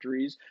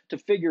factories to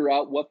figure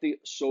out what the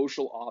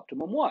social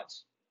optimum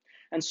was.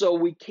 And so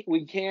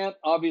we can't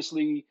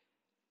obviously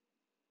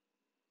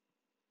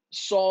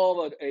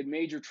solve a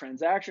major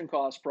transaction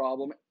cost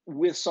problem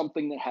with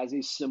something that has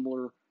a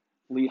similarly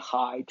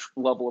high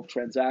level of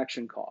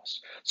transaction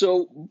costs.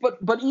 So,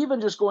 but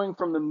even just going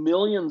from the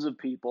millions of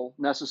people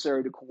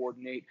necessary to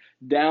coordinate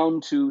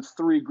down to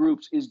 3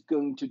 groups is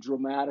going to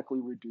dramatically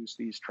reduce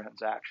these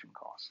transaction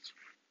costs.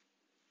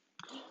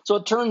 So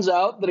it turns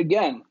out that,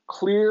 again,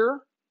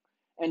 clear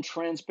and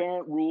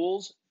transparent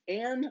rules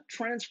and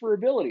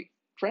transferability.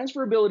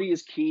 Transferability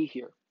is key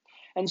here.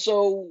 And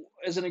so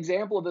as an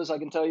example of this, I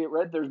can tell you,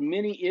 right, there's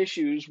many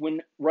issues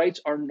when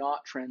rights are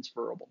not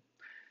transferable.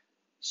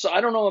 So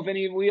I don't know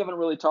if we haven't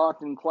really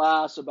talked in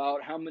class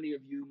about how many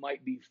of you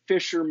might be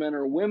fishermen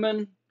or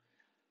women.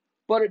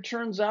 But it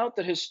turns out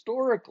that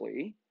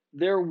historically,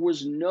 there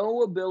was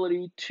no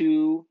ability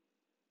to,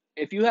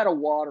 if you had a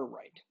water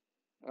right,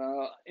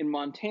 in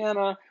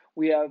Montana,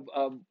 we have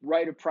a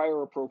right of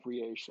prior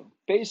appropriation.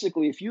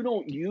 Basically, if you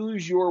don't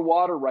use your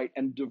water right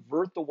and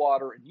divert the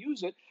water and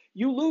use it,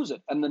 you lose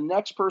it. And the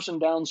next person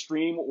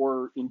downstream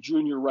or in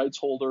junior rights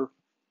holder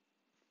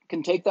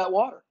can take that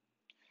water.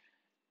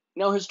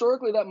 Now,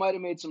 historically, that might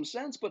have made some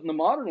sense, but in the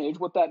modern age,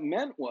 what that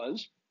meant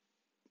was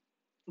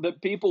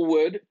that people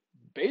would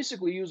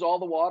basically use all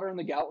the water in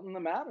the Gallatin and the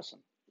Madison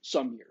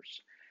some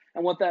years.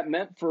 And what that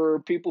meant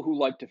for people who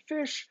like to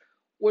fish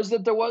was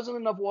that there wasn't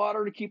enough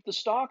water to keep the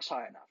stocks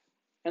high enough.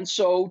 And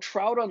so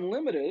Trout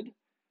Unlimited, a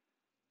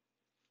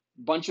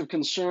bunch of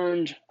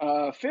concerned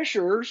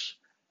fishers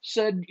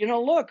said,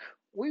 look,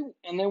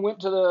 and they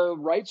went to the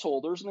rights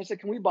holders and they said,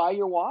 can we buy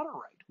your water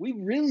right? We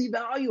really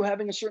value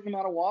having a certain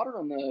amount of water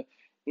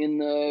in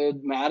the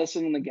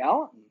Madison and the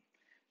Gallatin.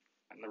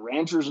 And the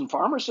ranchers and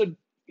farmers said,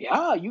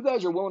 yeah, you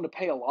guys are willing to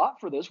pay a lot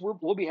for this.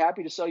 We'll be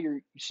happy to sell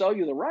you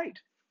the right.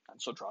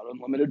 And so Trout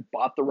Unlimited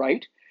bought the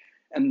right.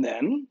 And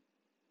then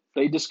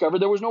they discovered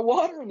there was no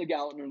water in the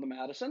Gallatin or the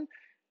Madison.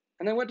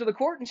 And they went to the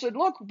court and said,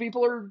 look,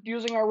 people are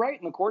using our right.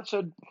 And the court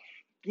said,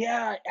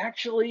 yeah,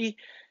 actually,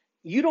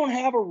 you don't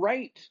have a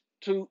right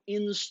to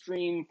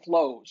in-stream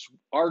flows.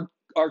 Our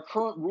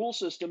current rule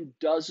system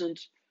doesn't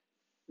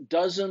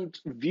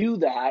view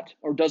that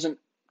or doesn't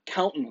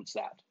countenance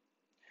that.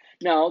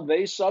 Now,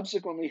 they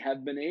subsequently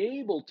have been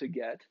able to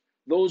get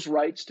those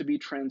rights to be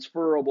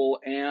transferable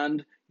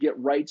and get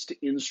rights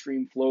to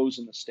in-stream flows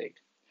in the state.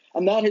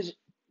 And that has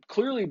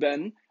clearly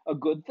been a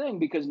good thing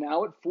because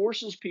now it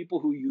forces people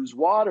who use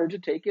water to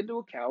take into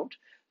account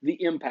the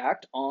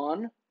impact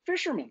on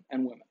fishermen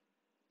and women.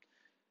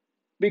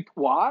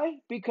 Why?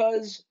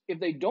 Because if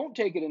they don't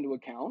take it into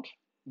account,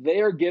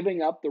 they are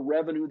giving up the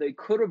revenue they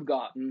could have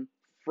gotten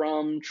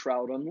from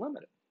Trout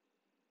Unlimited.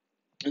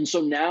 And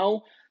so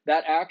now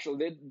that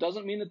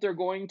doesn't mean that they're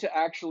going to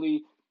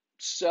actually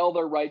sell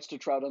their rights to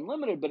Trout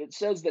Unlimited, but it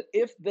says that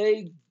if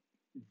they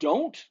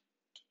don't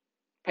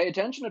pay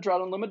attention to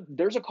Trout Unlimited,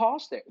 there's a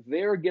cost there.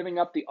 They're giving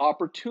up the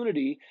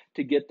opportunity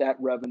to get that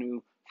revenue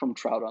from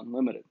Trout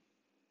Unlimited.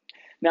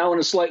 Now, in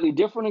a slightly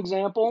different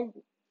example,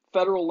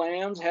 federal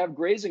lands have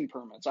grazing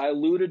permits. I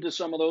alluded to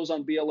some of those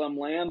on BLM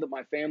land that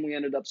my family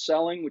ended up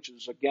selling, which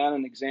is, again,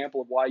 an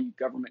example of why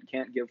government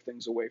can't give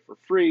things away for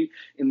free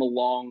in the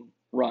long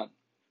run.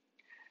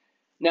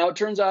 Now, it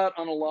turns out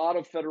on a lot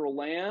of federal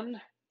land,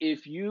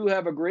 if you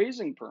have a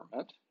grazing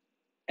permit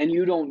and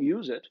you don't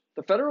use it,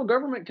 the federal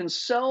government can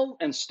sell,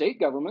 and state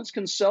governments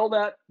can sell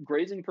that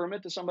grazing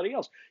permit to somebody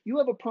else. You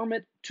have a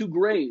permit to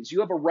graze. You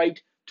have a right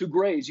to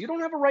graze. You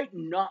don't have a right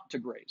not to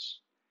graze.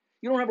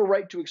 You don't have a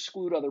right to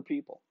exclude other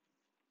people.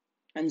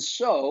 And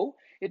so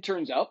it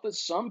turns out that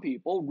some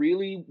people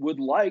really would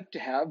like to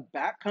have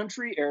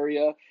backcountry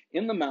area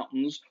in the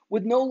mountains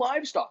with no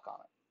livestock on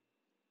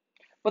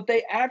it. But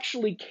they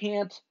actually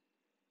can't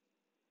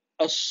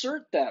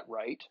assert that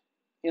right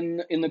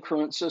in the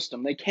current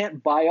system. They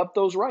can't buy up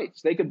those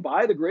rights. They could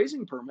buy the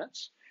grazing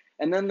permits,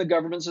 and then the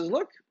government says,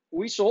 look,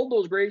 we sold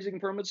those grazing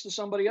permits to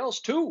somebody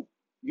else too.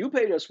 You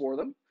paid us for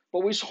them,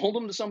 but we sold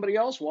them to somebody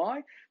else.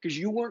 Why? Because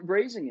you weren't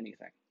grazing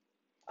anything.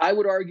 I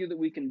would argue that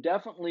we can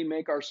definitely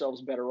make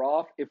ourselves better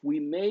off if we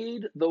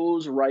made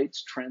those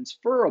rights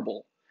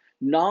transferable,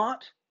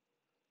 not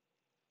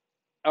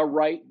a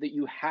right that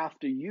you have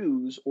to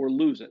use or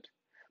lose it,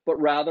 but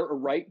rather a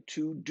right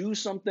to do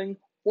something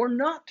or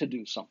not to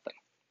do something.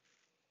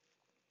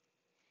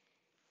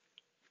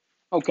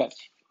 Okay,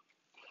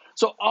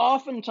 so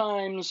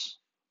oftentimes,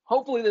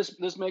 hopefully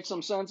this makes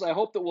some sense. I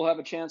hope that we'll have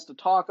a chance to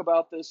talk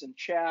about this in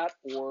chat,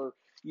 or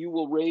you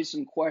will raise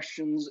some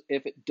questions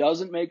if it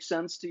doesn't make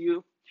sense to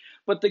you.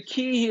 But the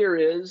key here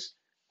is,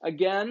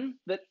 again,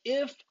 that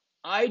if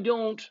I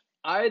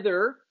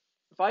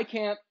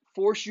can't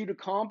force you to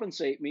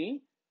compensate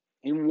me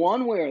in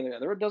one way or the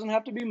other, it doesn't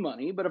have to be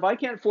money, but if I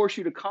can't force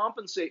you to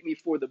compensate me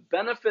for the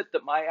benefit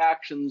that my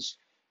actions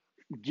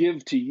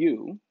give to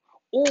you,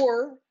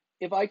 or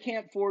if I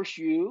can't force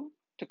you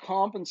to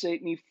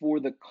compensate me for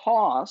the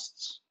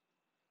costs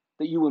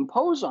that you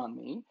impose on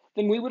me,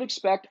 then we would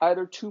expect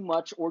either too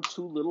much or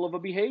too little of a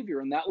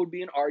behavior, and that would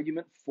be an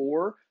argument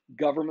for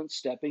government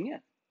stepping in.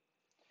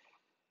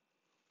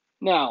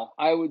 Now,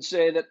 I would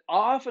say that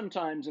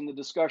oftentimes in the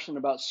discussion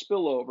about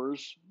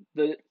spillovers,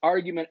 the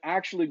argument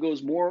actually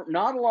goes more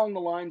not along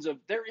the lines of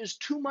there is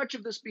too much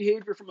of this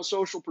behavior from a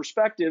social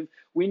perspective,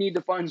 we need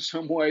to find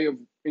some way of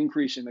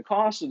increasing the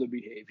cost of the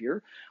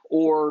behavior,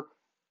 or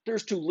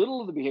there's too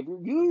little of the behavior.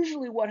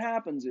 Usually what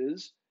happens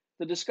is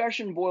the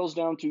discussion boils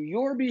down to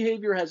your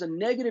behavior has a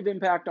negative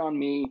impact on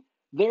me,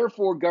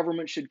 therefore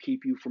government should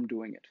keep you from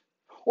doing it.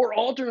 Or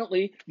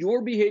alternately,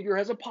 your behavior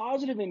has a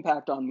positive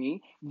impact on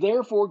me,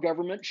 therefore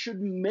government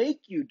should make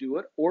you do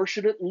it or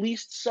should at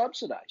least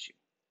subsidize you.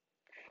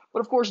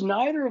 But of course,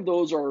 neither of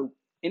those are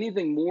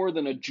anything more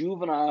than a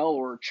juvenile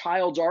or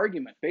child's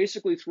argument,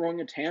 basically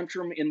throwing a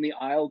tantrum in the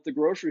aisle at the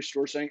grocery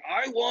store saying,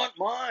 I want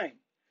mine.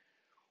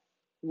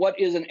 what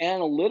is an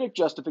analytic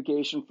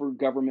justification for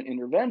government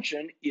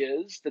intervention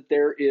is that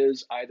there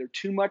is either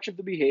too much of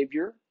the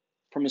behavior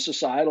from a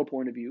societal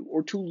point of view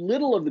or too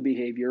little of the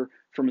behavior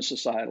from a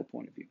societal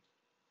point of view.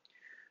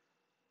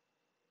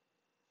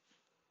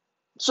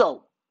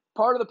 So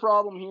part of the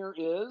problem here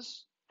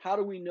is, how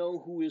do we know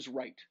who is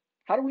right?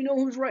 How do we know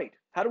who's right?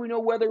 How do we know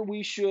whether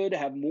we should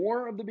have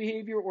more of the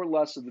behavior or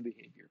less of the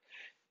behavior?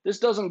 This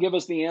doesn't give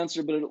us the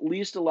answer, but it at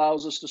least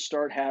allows us to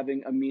start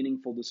having a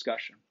meaningful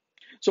discussion.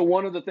 So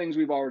one of the things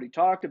we've already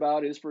talked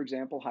about is, for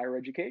example, higher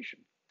education.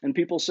 And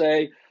people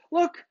say,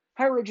 look,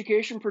 higher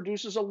education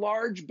produces a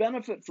large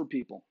benefit for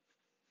people.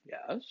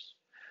 Yes.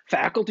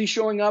 Faculty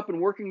showing up and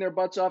working their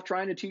butts off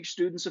trying to teach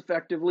students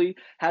effectively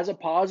has a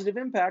positive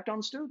impact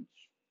on students.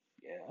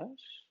 Yes.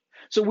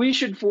 So we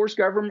should force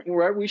government,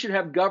 or we should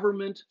have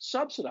government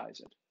subsidize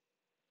it.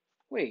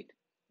 Wait,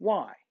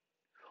 why?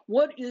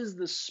 What is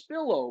the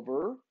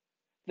spillover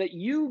that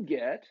you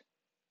get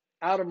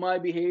out of my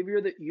behavior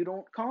that you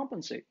don't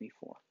compensate me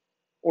for,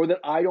 or that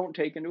I don't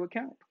take into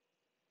account?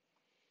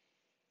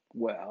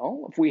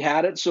 Well, if we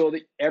had it so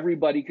that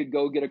everybody could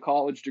go get a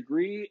college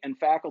degree and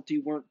faculty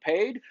weren't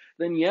paid,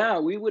 then yeah,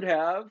 we would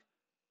have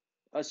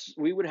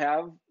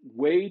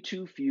way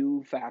too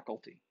few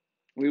faculty.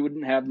 We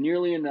wouldn't have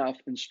nearly enough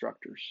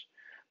instructors.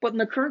 But in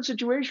the current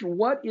situation,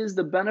 what is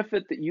the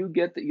benefit that you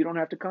get that you don't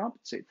have to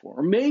compensate for?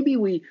 Or maybe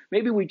we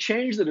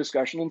change the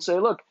discussion and say,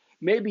 look,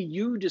 maybe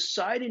you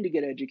deciding to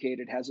get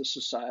educated has a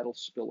societal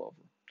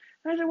spillover.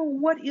 And I say, well,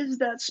 what is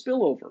that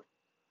spillover?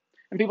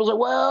 And people say,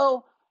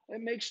 well,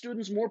 it makes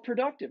students more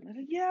productive. And I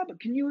say, yeah, but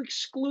can you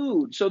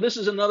exclude? So this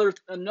is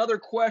another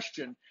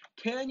question.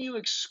 Can you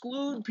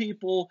exclude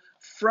people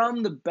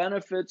from the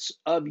benefits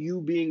of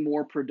you being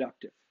more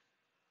productive?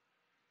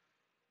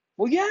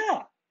 Well,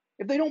 yeah.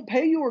 If they don't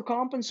pay you or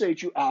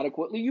compensate you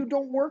adequately, you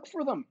don't work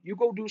for them. You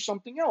go do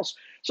something else.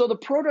 So the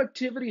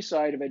productivity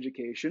side of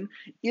education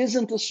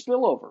isn't a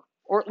spillover,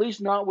 or at least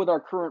not with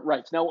our current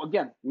rights. Now,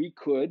 again, we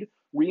could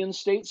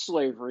reinstate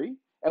slavery,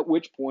 at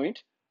which point,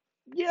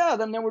 yeah,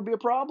 then there would be a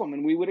problem,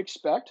 and we would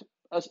expect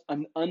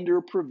an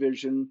under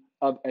provision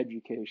of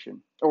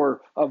education,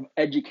 or of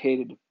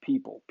educated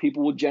people.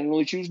 People would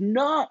generally choose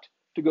not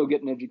to go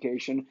get an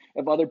education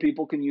if other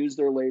people can use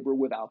their labor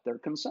without their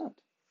consent.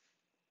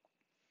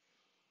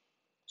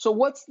 So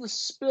what's the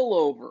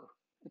spillover?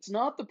 It's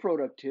not the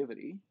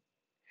productivity.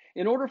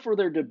 In order for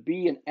there to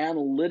be an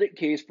analytic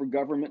case for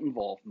government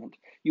involvement,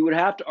 you would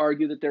have to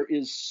argue that there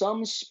is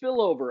some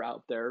spillover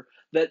out there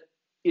that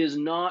is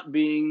not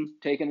being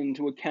taken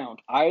into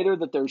account. Either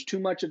that there's too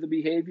much of the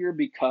behavior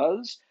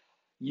because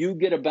you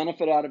get a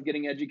benefit out of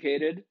getting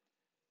educated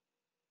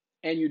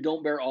and you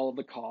don't bear all of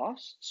the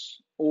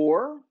costs,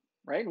 or,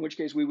 right, in which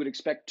case we would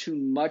expect too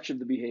much of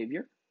the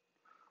behavior,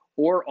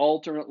 or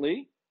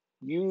alternately,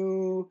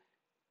 you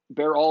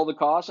bear all the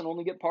costs and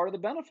only get part of the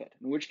benefit,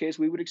 in which case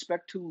we would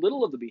expect too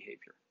little of the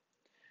behavior.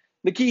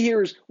 The key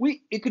here is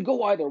it could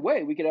go either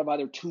way. We could have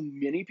either too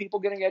many people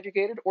getting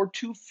educated or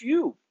too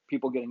few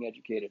people getting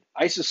educated.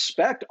 I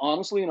suspect,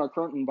 honestly, in our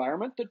current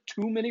environment, that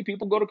too many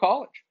people go to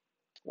college.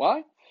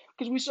 Why?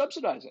 Because we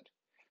subsidize it.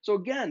 So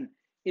again,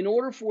 in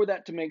order for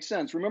that to make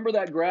sense, remember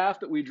that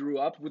graph that we drew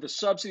up with a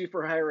subsidy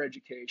for higher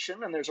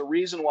education, and there's a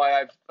reason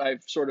why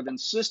I've sort of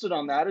insisted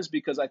on that, is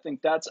because I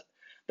think that's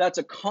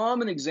a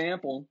common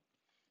example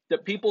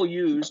that people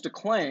use to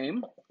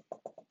claim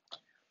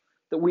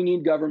that we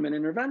need government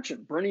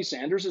intervention. Bernie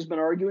Sanders has been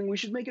arguing we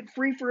should make it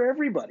free for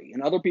everybody,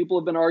 and other people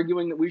have been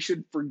arguing that we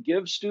should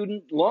forgive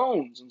student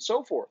loans and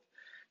so forth.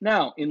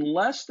 Now,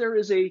 unless there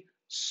is a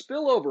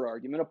spillover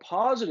argument, a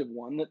positive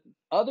one, that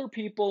other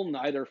people,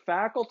 neither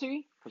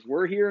faculty, because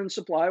we're here in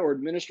supply, or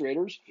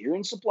administrators here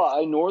in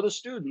supply, nor the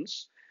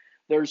students,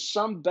 there's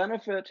some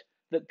benefit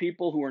that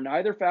people who are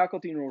neither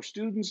faculty nor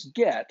students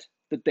get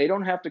that they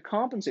don't have to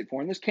compensate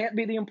for. And this can't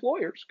be the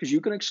employers, because you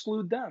can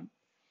exclude them.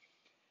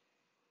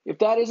 If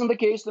that isn't the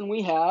case, then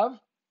we have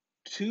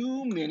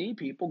too many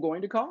people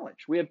going to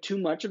college. We have too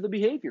much of the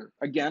behavior.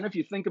 Again, if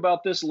you think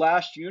about this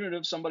last unit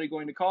of somebody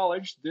going to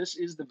college, this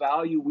is the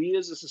value we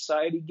as a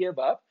society give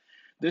up.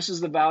 This is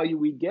the value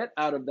we get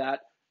out of that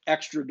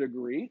extra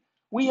degree.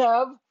 We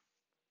have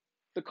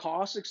the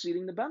cost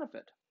exceeding the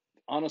benefit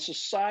on a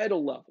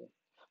societal level.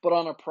 But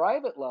on a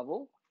private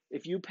level,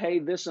 if you pay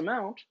this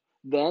amount,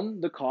 then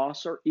the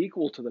costs are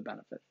equal to the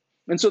benefit.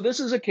 And so this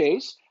is a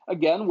case,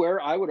 again,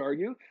 where I would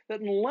argue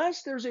that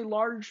unless there's a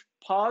large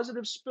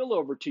positive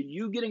spillover to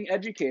you getting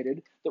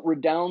educated that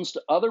redounds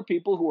to other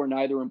people who are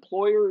neither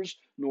employers,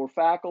 nor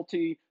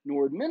faculty,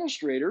 nor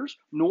administrators,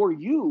 nor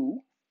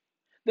you,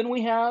 then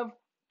we have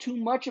too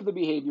much of the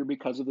behavior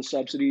because of the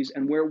subsidies,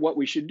 and where what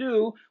we should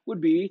do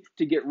would be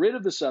to get rid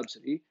of the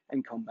subsidy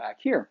and come back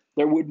here.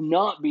 There would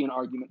not be an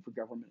argument for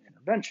government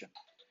intervention.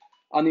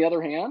 On the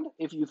other hand,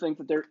 if you think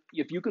that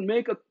if you can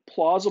make a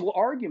plausible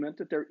argument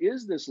that there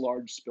is this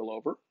large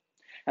spillover,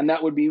 and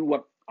that would be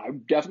what I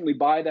definitely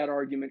buy that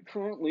argument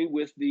currently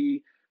with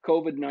the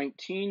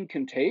COVID-19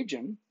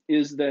 contagion,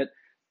 is that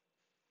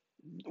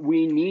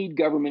We need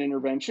government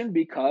intervention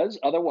because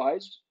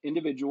otherwise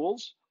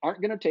individuals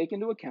aren't going to take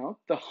into account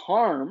the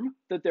harm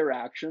that their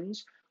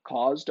actions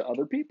cause to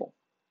other people.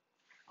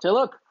 Say,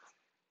 look,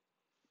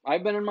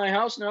 I've been in my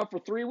house now for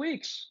 3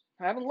 weeks.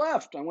 I haven't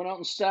left. I went out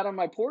and sat on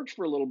my porch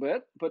for a little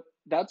bit, but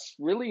that's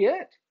really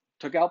it.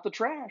 Took out the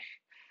trash.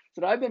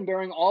 That I've been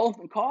bearing all of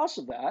the costs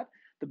of that.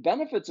 The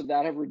benefits of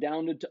that have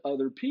redounded to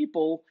other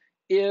people.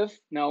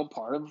 Now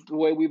part of the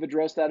way we've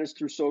addressed that is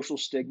through social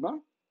stigma.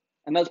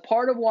 And that's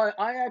part of why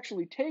I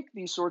actually take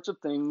these sorts of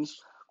things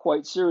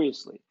quite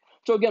seriously.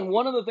 So again,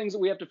 one of the things that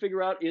we have to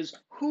figure out is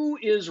who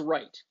is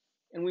right.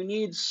 And we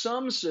need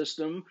some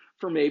system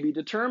for maybe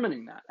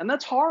determining that. And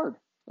that's hard.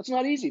 That's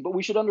not easy, but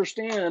we should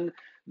understand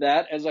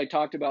that, as I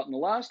talked about in the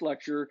last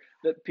lecture,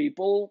 that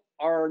people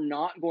are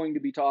not going to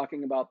be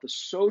talking about the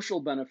social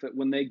benefit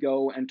when they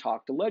go and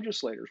talk to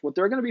legislators. What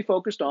they're going to be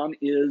focused on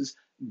is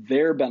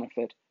their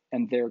benefit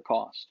and their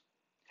cost.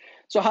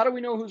 So how do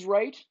we know who's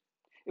right?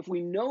 If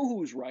we know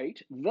who's right,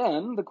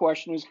 then the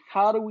question is,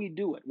 how do we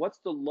do it? What's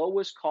the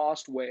lowest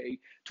cost way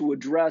to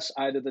address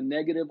either the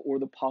negative or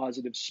the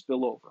positive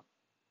spillover?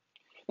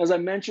 As I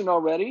mentioned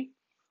already,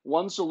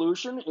 one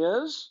solution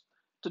is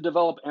to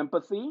develop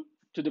empathy,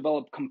 to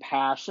develop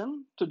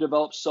compassion, to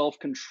develop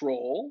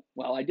self-control.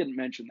 Well, I didn't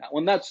mention that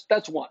one.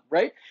 That's one,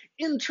 right?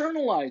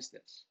 Internalize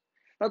this.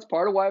 That's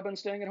part of why I've been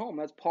staying at home.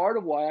 That's part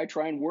of why I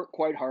try and work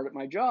quite hard at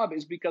my job,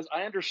 is because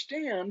I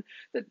understand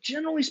that,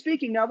 generally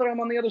speaking, now that I'm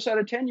on the other side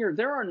of tenure,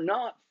 there are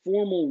not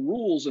formal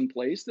rules in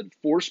place that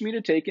force me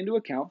to take into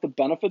account the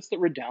benefits that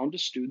redound to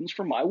students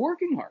from my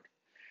working hard.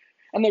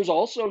 And there's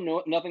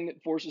also nothing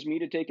that forces me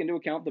to take into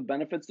account the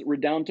benefits that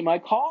redound to my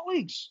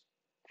colleagues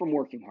from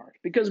working hard,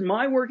 because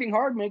my working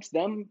hard makes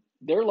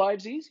their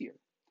lives easier.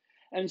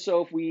 And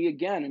so if we,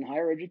 again, in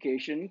higher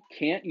education,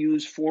 can't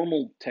use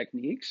formal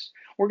techniques,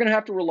 we're going to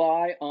have to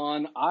rely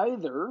on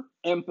either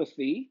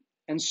empathy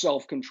and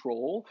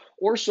self-control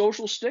or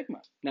social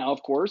stigma. Now,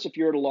 of course, if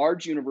you're at a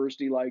large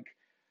university like,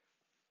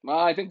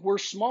 I think we're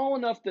small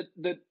enough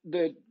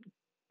that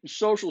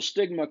social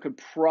stigma could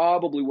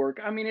probably work.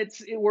 I mean,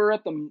 we're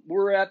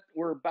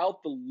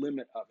about the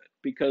limit of it,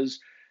 because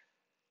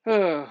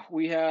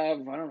we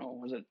have, I don't know,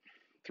 was it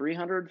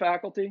 300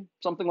 faculty,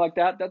 something like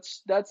that?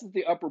 That's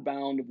the upper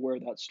bound of where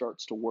that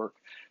starts to work.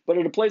 But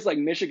at a place like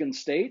Michigan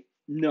State,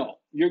 no,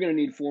 you're going to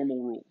need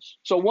formal rules.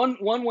 So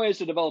one way is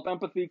to develop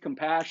empathy,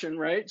 compassion,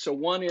 right? So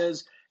one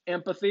is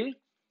empathy,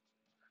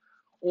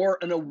 or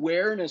an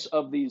awareness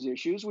of these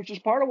issues, which is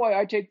part of why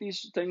I take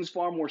these things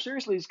far more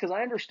seriously, is because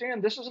I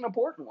understand this is an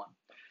important one.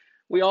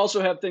 We also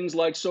have things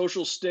like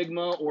social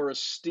stigma or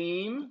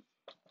esteem.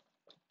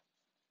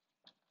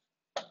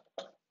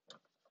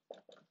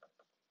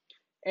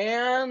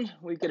 And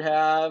we could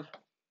have,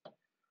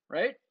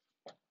 right,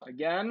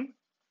 again,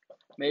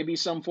 maybe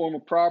some form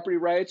of property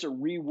rights or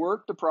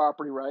rework the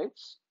property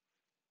rights.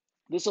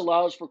 This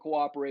allows for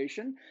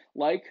cooperation,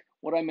 like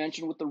what I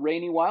mentioned with the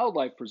Rainy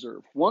Wildlife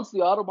Preserve. Once the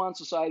Audubon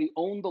Society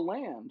owned the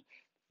land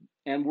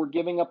and were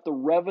giving up the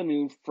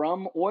revenue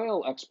from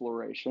oil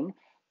exploration,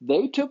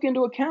 they took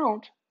into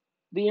account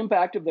the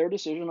impact of their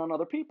decision on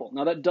other people.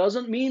 Now, that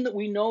doesn't mean that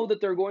we know that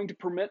they're going to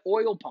permit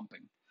oil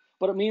pumping,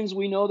 but it means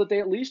we know that they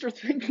at least are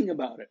thinking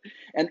about it.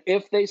 And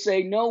if they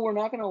say, no, we're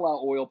not going to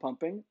allow oil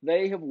pumping,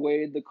 they have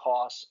weighed the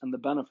costs and the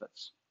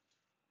benefits.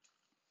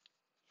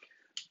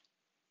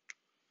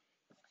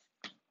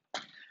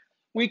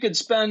 We could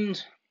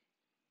spend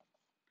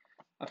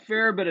a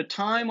fair bit of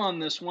time on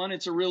this one.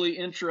 It's a really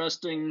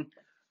interesting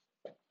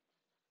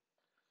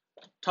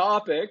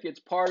topic. It's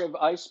part of,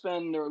 I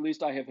spend, or at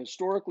least I have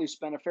historically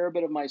spent a fair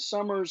bit of my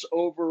summers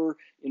over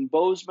in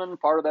Bozeman.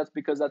 Part of that's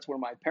because that's where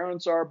my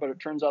parents are, but it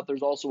turns out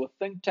there's also a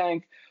think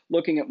tank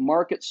looking at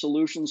market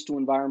solutions to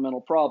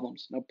environmental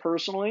problems. Now,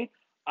 personally,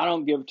 I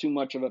don't give too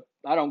much of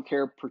I don't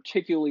care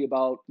particularly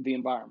about the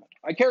environment.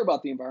 I care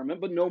about the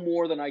environment, but no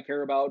more than I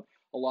care about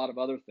a lot of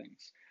other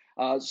things.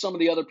 A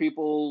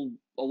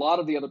lot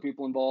of the other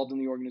people involved in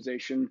the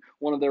organization,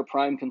 one of their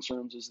prime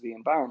concerns is the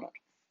environment.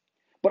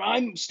 But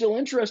I'm still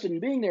interested in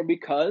being there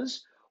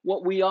because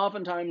what we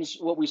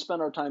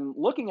spend our time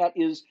looking at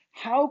is,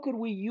 how could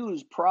we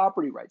use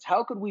property rights?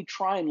 How could we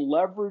try and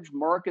leverage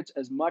markets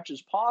as much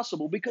as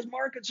possible? Because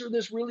markets are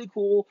this really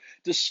cool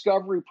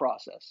discovery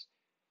process,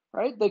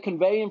 right? They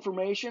convey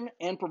information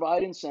and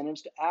provide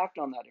incentives to act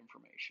on that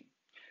information.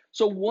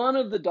 So one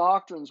of the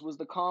doctrines was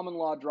the common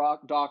law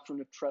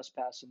doctrine of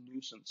trespass and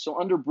nuisance. So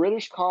under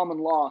British common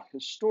law,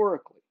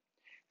 historically,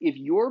 if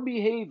your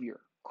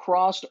behavior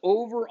crossed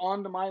over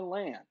onto my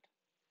land,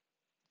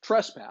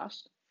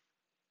 trespassed,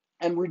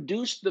 and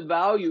reduced the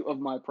value of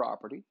my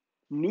property,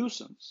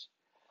 nuisance,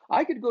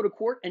 I could go to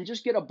court and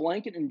just get a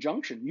blanket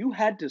injunction. You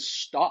had to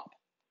stop.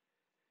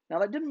 Now,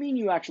 that didn't mean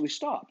you actually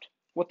stopped.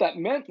 What that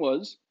meant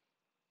was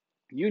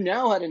you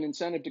now had an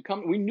incentive to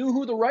come. We knew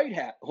who the right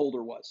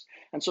holder was.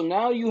 And so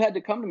now you had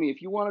to come to me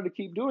if you wanted to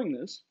keep doing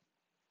this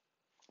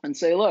and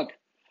say, look,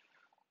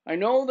 I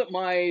know that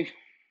my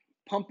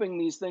pumping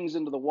these things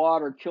into the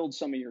water killed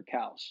some of your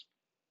cows,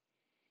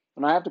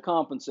 and I have to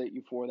compensate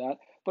you for that.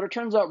 But it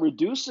turns out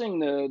reducing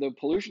the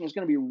pollution is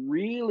going to be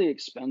really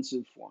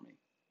expensive for me.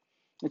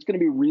 It's going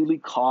to be really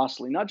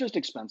costly, not just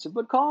expensive,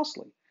 but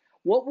costly.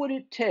 What would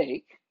it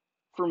take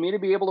for me to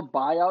be able to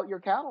buy out your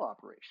cattle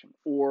operation?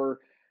 Or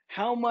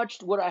how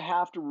much would I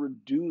have to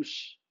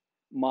reduce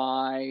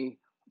my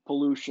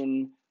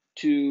pollution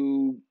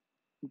to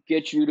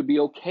get you to be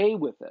okay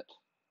with it?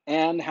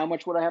 And how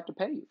much would I have to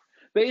pay you?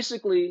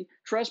 Basically,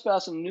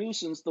 trespass and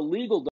nuisance, the legal